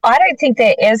 I don't think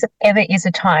there ever is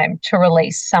a time to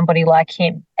release somebody like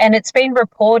him. And it's been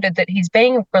reported that he's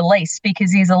being released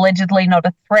because he's allegedly not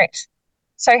a threat.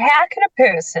 So how can a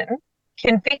person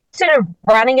convicted of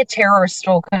running a terrorist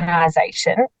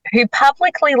organisation who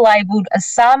publicly labelled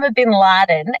Osama bin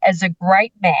Laden as a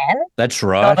great man, that's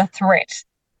right, not a threat?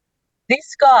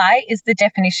 This guy is the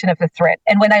definition of a threat.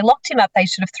 And when they locked him up, they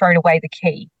should have thrown away the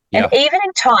key. Yeah. And even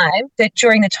in time, that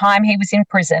during the time he was in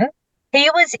prison, he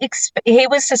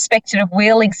was suspected of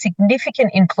wielding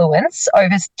significant influence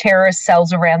over terrorist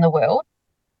cells around the world.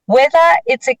 Whether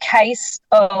it's the case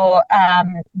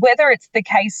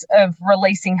of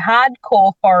releasing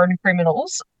hardcore foreign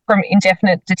criminals from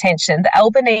indefinite detention, the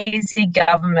Albanese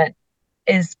government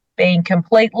is being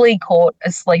completely caught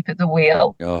asleep at the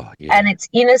wheel. Oh, yeah. And it's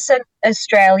innocent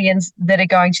Australians that are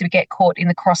going to get caught in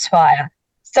the crossfire.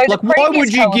 So look, why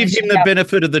would you give him the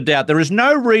benefit of the doubt? There is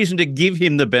no reason to give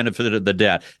him the benefit of the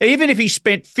doubt, even if he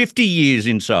spent 50 years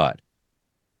inside.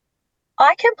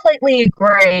 I completely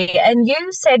agree. And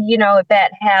you said,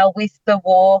 about how with the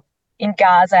war in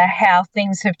Gaza, how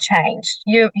things have changed.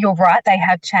 You're right, they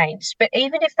have changed. But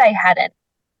even if they hadn't,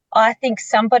 I think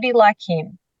somebody like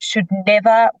him should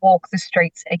never walk the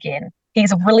streets again.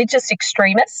 He's a religious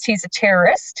extremist, he's a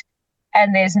terrorist,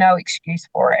 and there's no excuse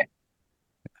for it.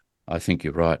 I think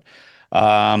you're right.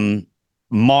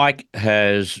 Mike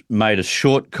has made a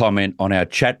short comment on our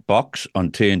chat box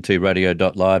on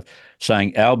tntradio.live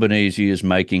saying Albanese is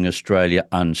making Australia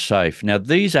unsafe. Now,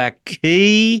 these are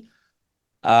key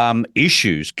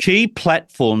issues, key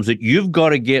platforms that you've got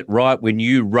to get right when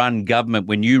you run government,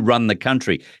 when you run the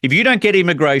country. If you don't get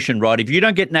immigration right, if you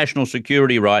don't get national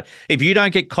security right, if you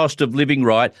don't get cost of living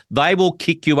right, they will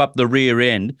kick you up the rear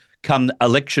end come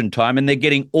election time, and they're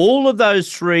getting all of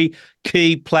those three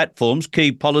key platforms,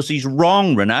 key policies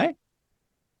wrong, Renee.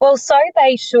 Well, so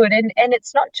they should, and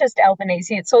it's not just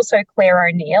Albanese, it's also Claire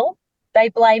O'Neill. They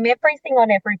blame everything on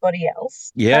everybody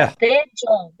else. Yeah. But their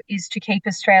job is to keep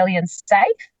Australians safe,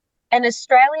 and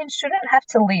Australians shouldn't have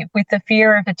to live with the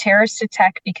fear of a terrorist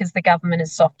attack because the government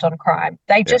is soft on crime.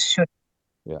 They just shouldn't.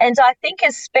 Yeah. And I think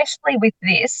especially with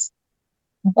this,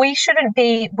 we should,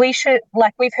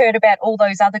 like we've heard about all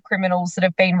those other criminals that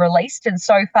have been released, and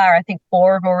so far I think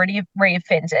 4 have already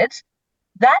reoffended.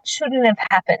 That shouldn't have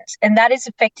happened, and that is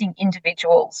affecting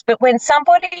individuals. But when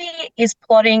somebody is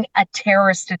plotting a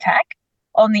terrorist attack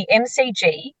on the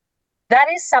MCG, that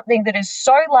is something that is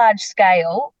so large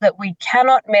scale that we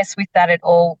cannot mess with that at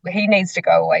all. He needs to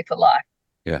go away for life.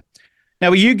 Yeah. Now,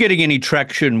 are you getting any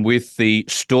traction with the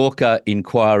stalker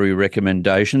inquiry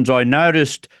recommendations? I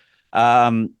noticed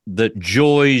that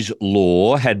Joy's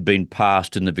law had been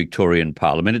passed in the Victorian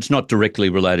Parliament. It's not directly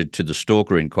related to the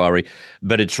stalker inquiry,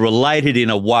 but it's related in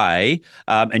a way,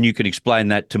 and you can explain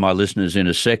that to my listeners in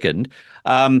a second.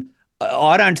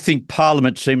 I don't think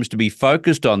Parliament seems to be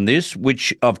focused on this,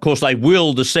 which, of course, they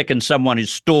will the second someone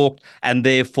is stalked and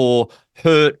therefore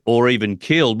hurt or even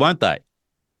killed, won't they?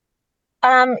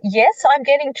 Yes, I'm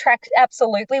getting traction.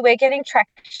 Absolutely. We're getting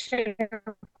traction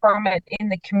from it in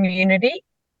the community.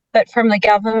 But from the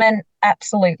government,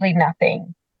 absolutely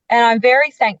nothing. And I'm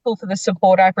very thankful for the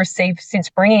support I've received since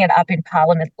bringing it up in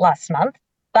Parliament last month,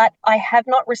 but I have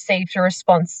not received a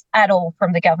response at all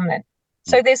from the government.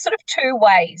 So there's sort of two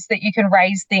ways that you can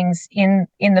raise things in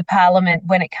the Parliament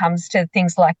when it comes to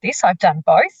things like this. I've done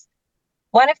both.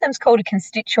 One of them's called a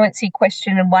constituency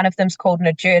question and one of them's called an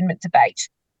adjournment debate.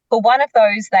 For one of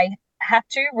those, they have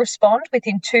to respond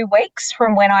within 2 weeks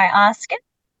from when I ask it.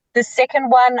 The second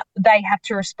one, they have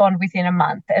to respond within a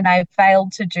month, and they've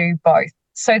failed to do both.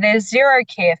 So there's zero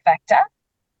care factor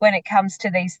when it comes to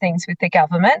these things with the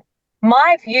government.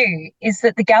 My view is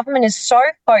that the government is so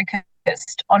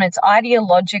focused on its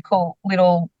ideological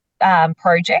little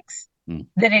projects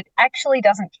that it actually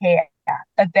doesn't care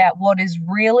about what is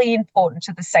really important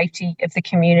to the safety of the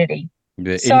community.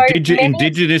 Yeah. So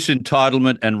Indigenous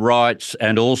entitlement and rights,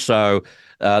 and also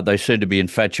they seem to be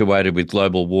infatuated with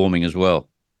global warming as well.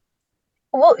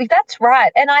 Well, that's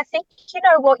right. And I think, you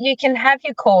know what, you can have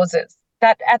your causes.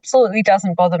 That absolutely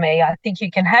doesn't bother me. I think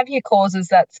you can have your causes.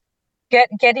 That's get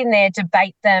in there,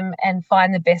 debate them, and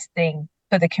find the best thing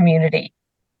for the community.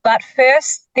 But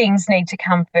first things need to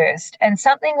come first. And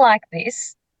something like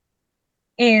this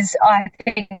is, I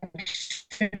think,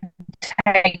 should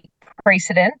take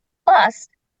precedent. Plus,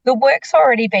 the work's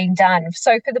already been done.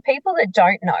 So for the people that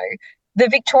don't know, the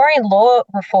Victorian Law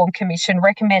Reform Commission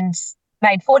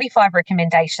made 45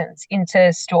 recommendations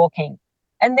into stalking.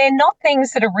 And they're not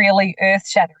things that are really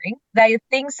earth-shattering. They are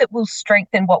things that will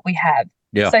strengthen what we have.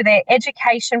 Yeah. So they're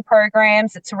education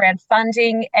programs, it's around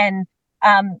funding, and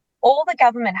all the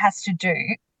government has to do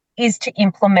is to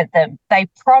implement them. They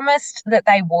promised that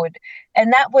they would.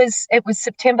 And it was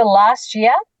September last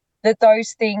year that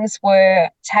those things were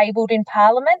tabled in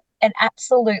Parliament, and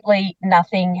absolutely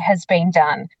nothing has been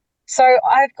done. So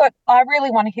I really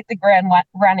want to hit the ground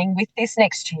running with this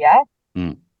next year.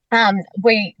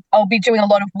 I'll be doing a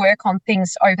lot of work on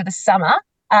things over the summer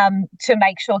to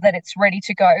make sure that it's ready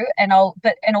to go, and all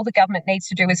the government needs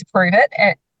to do is approve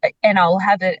it, and I'll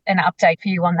have an update for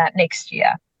you on that next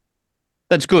year.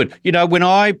 That's good. You know, when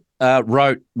I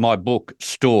wrote my book,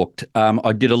 Stalked,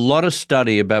 I did a lot of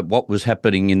study about what was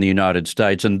happening in the United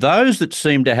States, and those that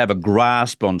seemed to have a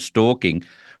grasp on stalking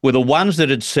were the ones that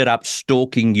had set up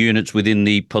stalking units within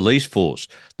the police force,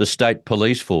 the state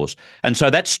police force. And so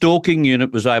that stalking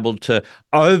unit was able to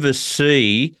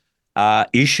oversee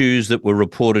issues that were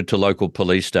reported to local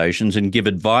police stations and give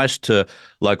advice to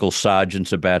local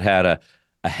sergeants about how to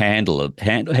handle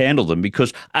them,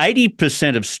 because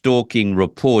 80% of stalking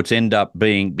reports end up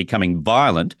becoming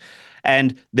violent.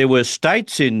 And there were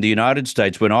states in the United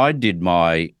States when I did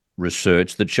my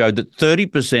research that showed that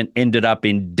 30% ended up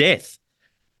in death.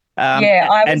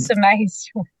 I was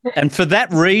amazed. And for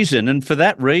that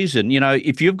reason, you know,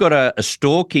 if you've got a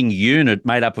stalking unit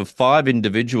made up of 5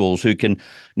 individuals who can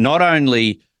not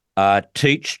only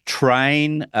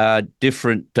train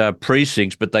different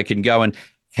precincts, but they can go and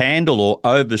handle or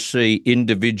oversee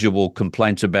individual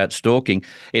complaints about stalking,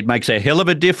 it makes a hell of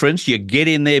a difference. You get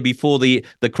in there before the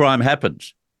crime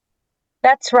happens.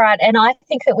 That's right. And I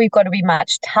think that we've got to be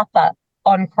much tougher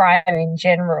on crime in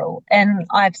general. And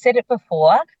I've said it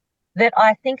before, that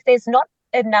I think there's not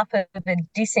enough of a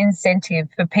disincentive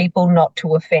for people not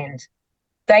to offend.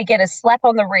 They get a slap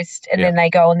on the wrist and then they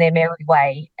go on their merry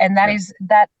way. And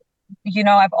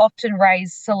I've often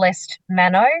raised Celeste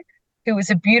Mano, who was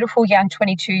a beautiful young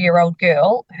 22-year-old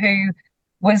girl who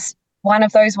was one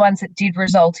of those ones that did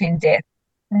result in death.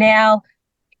 Now,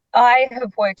 I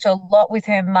have worked a lot with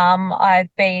her mum.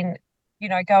 I've been,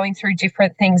 going through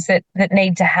different things that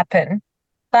need to happen.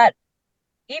 But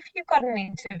if you've got an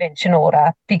intervention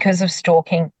order because of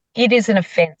stalking, it is an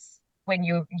offence when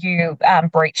you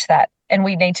breach that. And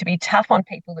we need to be tough on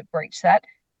people that breach that.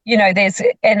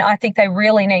 And I think they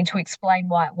really need to explain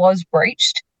why it was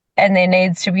breached, and there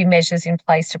needs to be measures in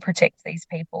place to protect these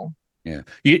people. Yeah.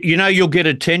 You'll get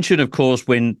attention, of course,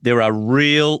 when there are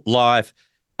real life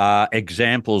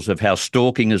examples of how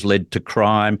stalking has led to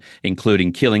crime,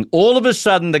 including killing. All of a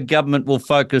sudden, the government will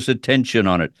focus attention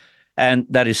on it. And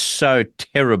that is so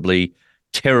terribly,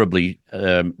 terribly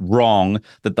wrong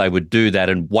that they would do that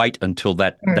and wait until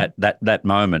that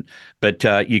moment. But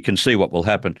you can see what will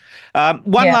happen.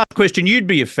 One last question. You'd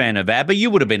be a fan of ABBA. You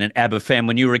would have been an ABBA fan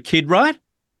when you were a kid, right?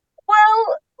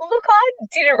 Well, look, I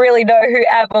didn't really know who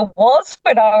ABBA was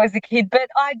when I was a kid, but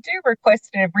I do request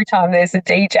it every time there's a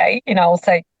DJ. I'll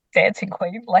say Dancing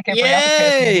Queen like every other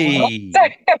person in the world.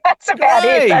 So that's about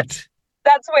it.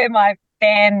 That's where my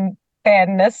fan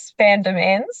fandom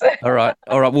ends. All right.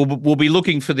 We'll be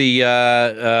looking for the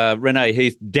Renee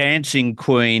Heath dancing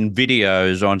queen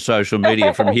videos on social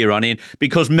media from here on in,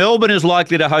 because Melbourne is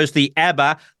likely to host the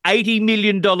ABBA $80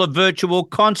 million virtual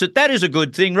concert. That is a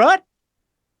good thing, right?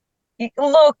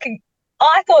 Look,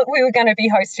 I thought we were going to be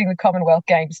hosting the Commonwealth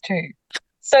Games too.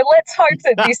 So let's hope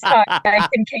that this time they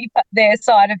can keep their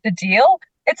side of the deal.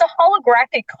 It's a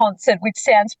holographic concert, which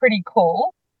sounds pretty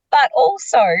cool, but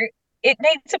also it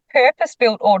needs a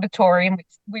purpose-built auditorium,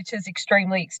 which is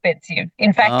extremely expensive.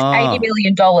 In fact, $80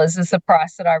 million is the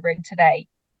price that I read today.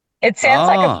 It sounds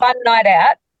like a fun night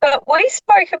out, but we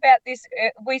spoke about this.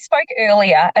 We spoke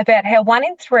earlier about how 1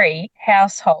 in 3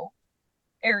 households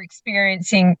are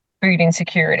experiencing food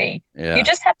insecurity. Yeah. You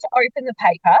just have to open the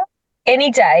paper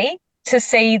any day to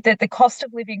see that the cost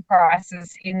of living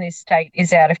crisis in this state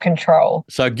is out of control.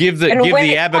 So give the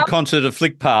ABBA concert a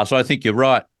flick pass. I think you're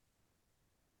right.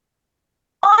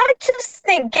 I just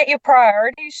think get your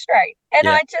priorities straight. And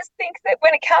I just think that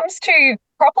when it comes to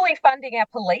properly funding our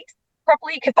police,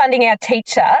 properly funding our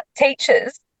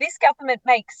teachers, this government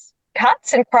makes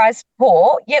cuts and cries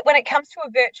poor, yet when it comes to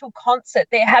a virtual concert,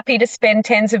 they're happy to spend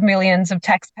tens of millions of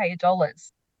taxpayer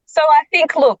dollars. So I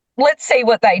think, look, let's see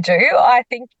what they do. I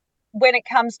think when it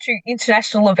comes to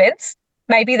international events,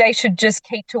 maybe they should just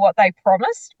keep to what they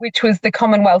promised, which was the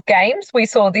Commonwealth Games we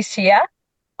saw this year.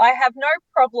 I have no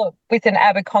problem with an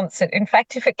ABBA concert. In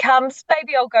fact, if it comes,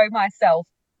 maybe I'll go myself.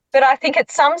 But I think at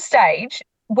some stage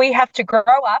we have to grow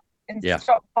up and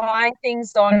stop buying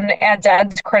things on our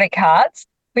dad's credit cards.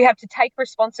 We have to take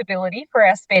responsibility for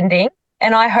our spending,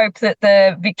 and I hope that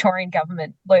the Victorian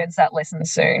government learns that lesson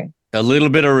soon. A little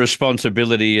bit of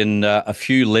responsibility and a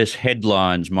few less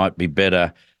headlines might be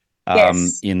better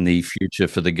in the future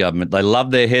for the government. They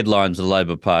love their headlines, the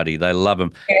Labor Party. They love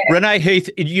them. Yeah. Renee Heath,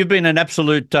 you've been an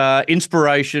absolute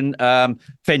inspiration.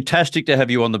 Fantastic to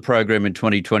have you on the program in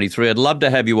 2023. I'd love to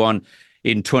have you on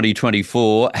in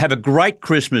 2024. Have a great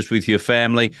Christmas with your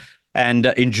family and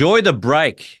enjoy the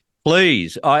break,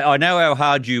 please. I know how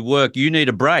hard you work. You need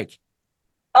a break.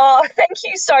 Oh, thank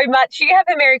you so much. You have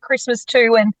a Merry Christmas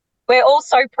too, and we're all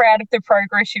so proud of the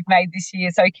progress you've made this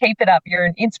year, so keep it up. You're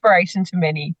an inspiration to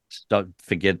many. Don't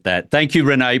forget that. Thank you,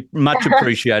 Renee. Much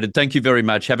appreciated. Thank you very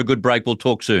much. Have a good break. We'll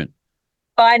talk soon.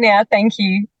 Bye now. Thank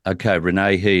you. Okay,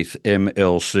 Renee Heath,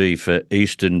 MLC for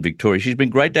Eastern Victoria. She's been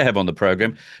great to have on the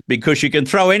program because you can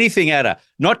throw anything at her,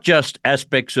 not just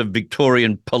aspects of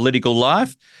Victorian political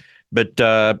life, but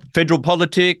federal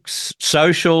politics,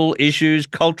 social issues,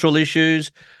 cultural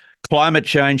issues, climate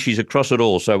change. She's across it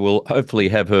all. So we'll hopefully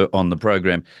have her on the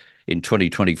program in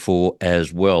 2024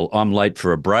 as well. I'm late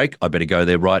for a break. I better go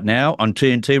there right now on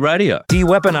TNT Radio.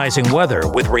 De-weaponizing weather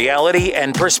with reality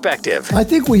and perspective. I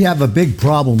think we have a big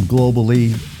problem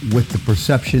globally with the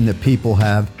perception that people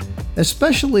have,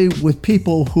 especially with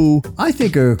people who I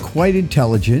think are quite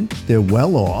intelligent, they're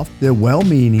well off, they're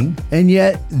well-meaning, and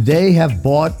yet they have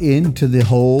bought into the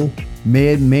whole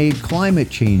man-made climate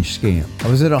change scam. I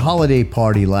was at a holiday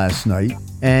party last night,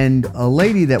 and a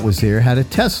lady that was there had a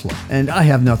Tesla, and I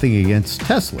have nothing against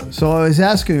Tesla. So I was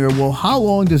asking her, well, how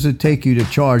long does it take you to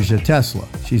charge a Tesla?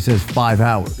 She says 5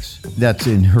 hours. That's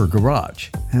in her garage.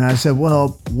 And I said,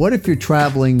 well, what if you're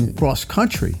traveling cross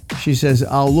country? She says,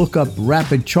 I'll look up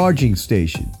rapid charging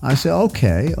station. I said,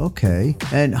 okay.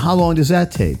 And how long does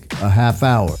that take? A half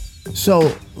hour.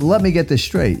 So let me get this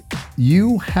straight.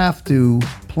 You have to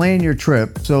plan your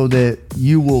trip so that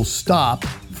you will stop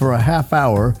for a half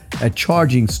hour at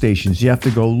charging stations. You have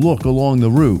to go look along the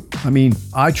route. I mean,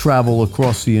 I travel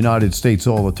across the United States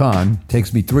all the time. It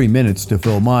takes me 3 minutes to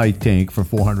fill my tank for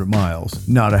 400 miles,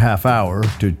 not a half hour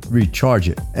to recharge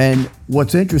it. And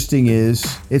what's interesting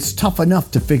is it's tough enough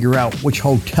to figure out which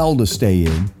hotel to stay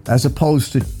in as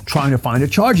opposed to trying to find a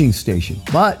charging station.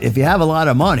 But if you have a lot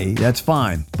of money, that's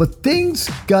fine. But things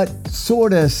got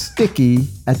sort of sticky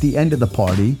at the end of the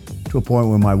party, to a point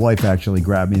where my wife actually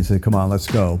grabbed me and said, come on, let's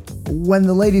go. When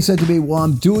the lady said to me, well,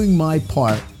 I'm doing my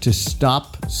part to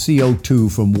stop CO2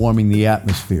 from warming the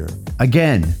atmosphere.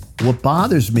 Again, what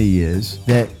bothers me is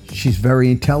that she's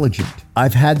very intelligent.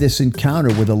 I've had this encounter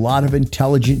with a lot of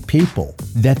intelligent people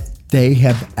that they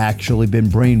have actually been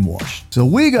brainwashed. So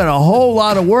we got a whole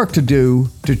lot of work to do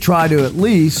to try to at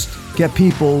least get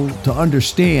people to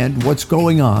understand what's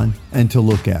going on and to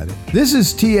look at it. This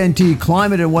is TNT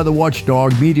climate and weather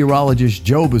watchdog meteorologist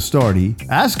Joe Bastardi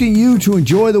asking you to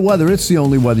enjoy the weather. It's the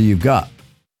only weather you've got.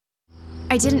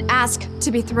 I didn't ask to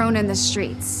be thrown in the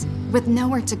streets with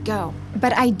nowhere to go,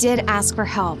 but I did ask for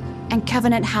help, and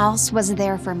Covenant House was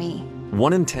there for me.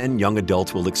 1 in 10 young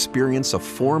adults will experience a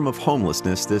form of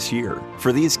homelessness this year.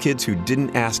 For these kids who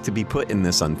didn't ask to be put in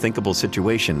this unthinkable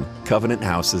situation, Covenant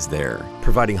House is there,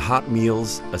 providing hot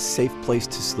meals, a safe place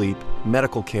to sleep,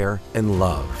 medical care, and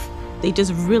love. They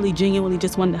just really genuinely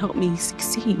just wanted to help me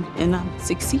succeed, and I'm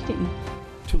succeeding.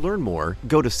 To learn more,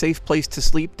 go to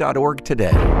safeplacetosleep.org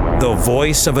today. The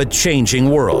voice of a changing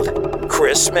world.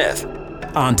 Chris Smith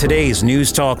on today's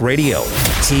News Talk Radio,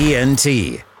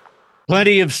 TNT.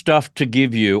 Plenty of stuff to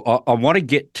give you. I want to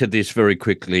get to this very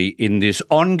quickly in this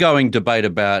ongoing debate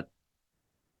about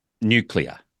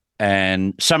nuclear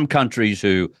and some countries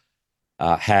who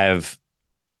have,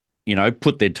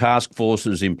 put their task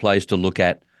forces in place to look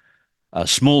at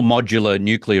small modular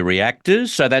nuclear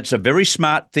reactors. So that's a very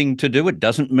smart thing to do. It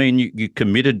doesn't mean you're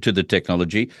committed to the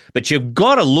technology, but you've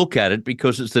got to look at it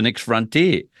because it's the next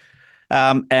frontier.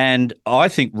 And I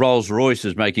think Rolls-Royce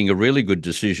is making a really good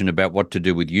decision about what to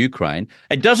do with Ukraine.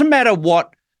 It doesn't matter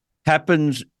what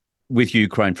happens with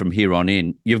Ukraine from here on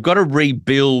in. You've got to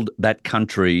rebuild that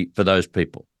country for those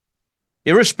people.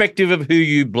 Irrespective of who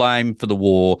you blame for the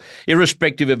war,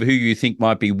 irrespective of who you think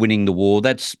might be winning the war,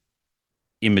 that's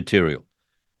immaterial.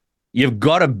 You've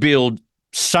got to build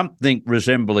something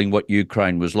resembling what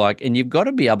Ukraine was like, and you've got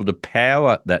to be able to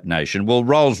power that nation. Well,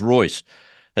 Rolls-Royce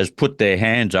has put their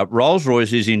hands up.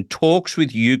 Rolls-Royce is in talks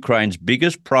with Ukraine's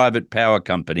biggest private power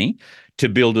company to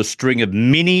build a string of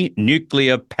mini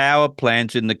nuclear power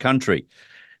plants in the country.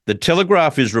 The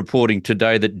Telegraph is reporting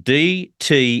today that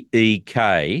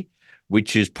DTEK,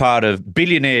 which is part of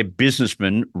billionaire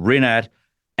businessman Rinat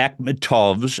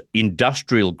Akhmetov's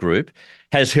industrial group,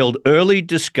 has held early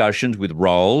discussions with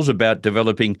Rolls about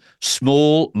developing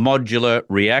small modular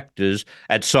reactors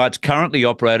at sites currently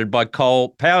operated by coal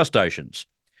power stations.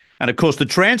 And, of course, the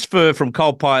transfer from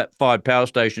coal-fired power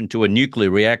station to a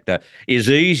nuclear reactor is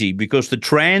easy because the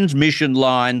transmission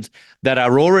lines that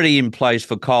are already in place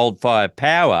for coal-fired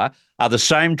power are the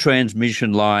same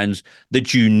transmission lines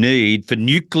that you need for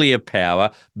nuclear power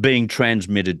being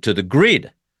transmitted to the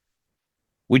grid,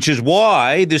 which is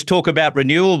why this talk about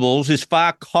renewables is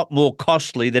far more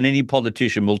costly than any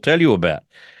politician will tell you about.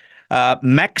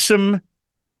 Maxim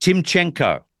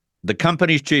Timchenko, the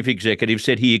company's chief executive,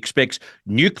 said he expects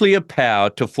nuclear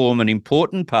power to form an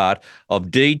important part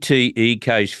of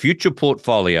DTEK's future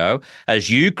portfolio as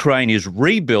Ukraine is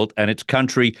rebuilt and its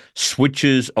country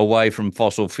switches away from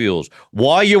fossil fuels.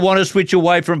 Why you want to switch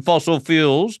away from fossil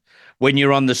fuels when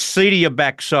you're on the seat of your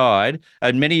backside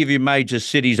and many of your major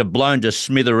cities are blown to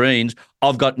smithereens,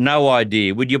 I've got no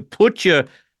idea. Would you put your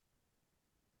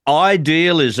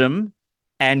idealism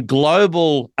and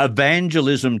global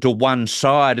evangelism to one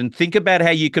side and think about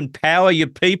how you can power your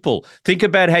people. Think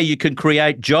about how you can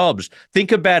create jobs.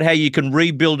 Think about how you can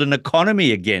rebuild an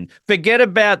economy again. Forget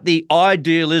about the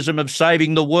idealism of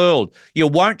saving the world. You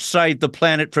won't save the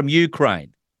planet from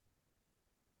Ukraine.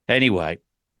 Anyway,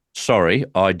 sorry,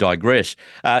 I digress.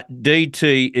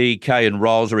 DTEK and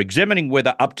Rolls are examining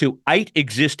whether up to 8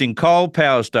 existing coal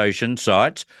power station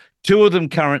sites, 2 of them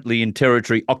currently in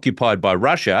territory occupied by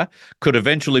Russia, could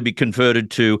eventually be converted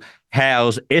to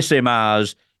house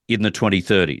SMRs in the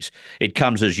 2030s. It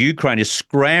comes as Ukraine is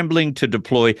scrambling to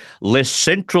deploy less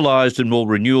centralised and more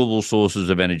renewable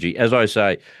sources of energy. As I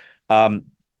say,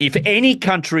 if any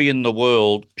country in the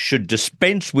world should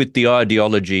dispense with the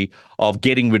ideology of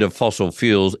getting rid of fossil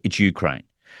fuels, it's Ukraine.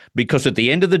 Because at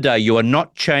the end of the day, you are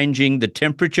not changing the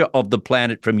temperature of the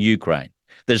planet from Ukraine.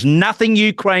 There's nothing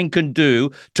Ukraine can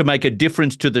do to make a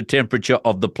difference to the temperature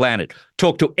of the planet.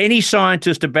 Talk to any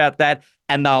scientist about that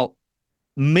and they'll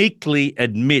meekly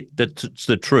admit that it's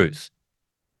the truth.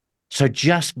 So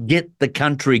just get the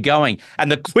country going.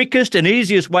 And the quickest and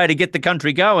easiest way to get the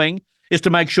country going is to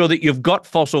make sure that you've got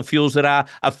fossil fuels that are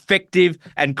effective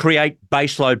and create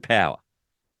baseload power.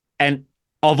 And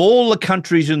of all the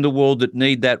countries in the world that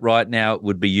need that right now, it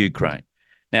would be Ukraine.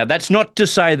 Now, that's not to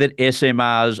say that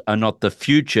SMRs are not the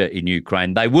future in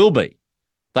Ukraine. They will be.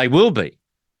 They will be.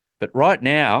 But right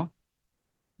now,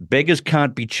 beggars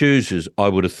can't be choosers, I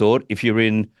would have thought, if you're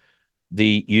in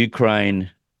the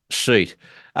Ukraine seat.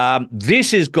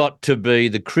 This has got to be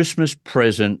the Christmas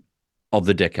present of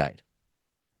the decade.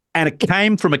 And it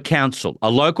came from a council,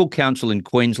 a local council in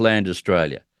Queensland,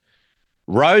 Australia.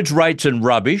 Roads, rates and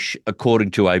rubbish,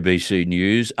 according to ABC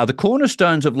News, are the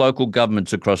cornerstones of local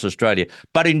governments across Australia.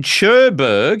 But in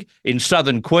Cherbourg, in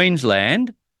southern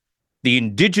Queensland, the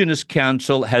Indigenous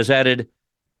Council has added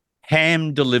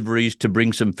ham deliveries to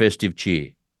bring some festive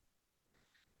cheer.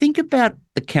 Think about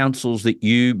the councils that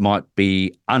you might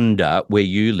be under where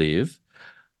you live.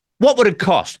 What would it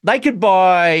cost? They could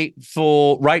buy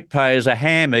for ratepayers a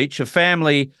ham each. A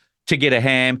family to get a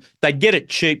ham. They'd get it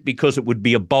cheap because it would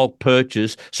be a bulk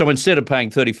purchase. So instead of paying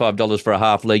 $35 for a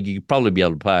half leg, you'd probably be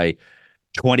able to pay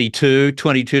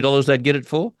 $22 they'd get it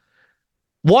for.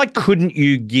 Why couldn't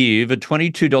you give a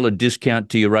 $22 discount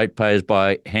to your ratepayers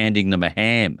by handing them a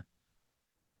ham?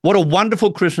 What a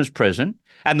wonderful Christmas present,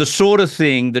 and the sort of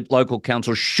thing that local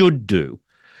council should do.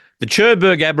 The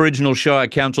Cherbourg Aboriginal Shire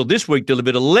Council this week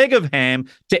delivered a leg of ham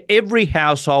to every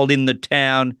household in the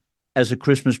town as a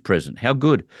Christmas present. How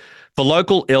good. For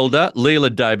local elder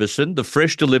Leela Davison, the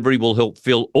fresh delivery will help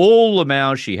fill all the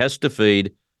mouths she has to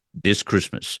feed this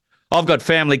Christmas. I've got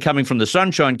family coming from the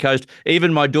Sunshine Coast,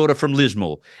 even my daughter from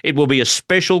Lismore. It will be a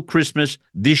special Christmas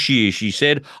this year, she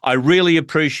said. I really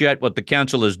appreciate what the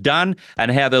council has done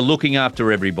and how they're looking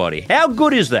after everybody. How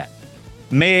good is that?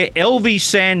 Mayor Elvie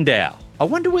Sandow. I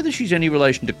wonder whether she's any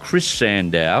relation to Chris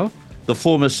Sandow, the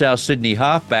former South Sydney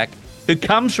halfback, who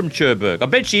comes from Cherbourg. I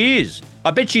bet she is.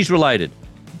 I bet she's related.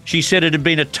 She said it had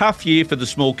been a tough year for the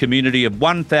small community of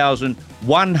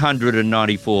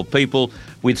 1,194 people,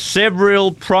 with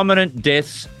several prominent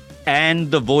deaths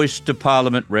and the Voice to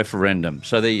Parliament referendum.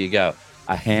 So there you go,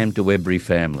 a ham to every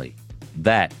family.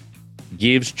 That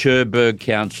gives Cherbourg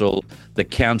Council the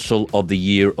Council of the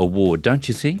Year award, don't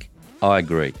you think? I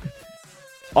agree.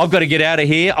 I've got to get out of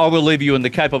here. I will leave you in the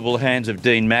capable hands of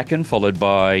Dean Mackin, followed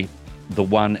by the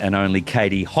one and only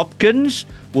Katie Hopkins.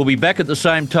 We'll be back at the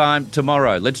same time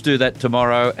tomorrow. Let's do that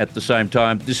tomorrow at the same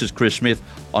time. This is Chris Smith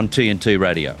on TNT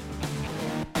Radio.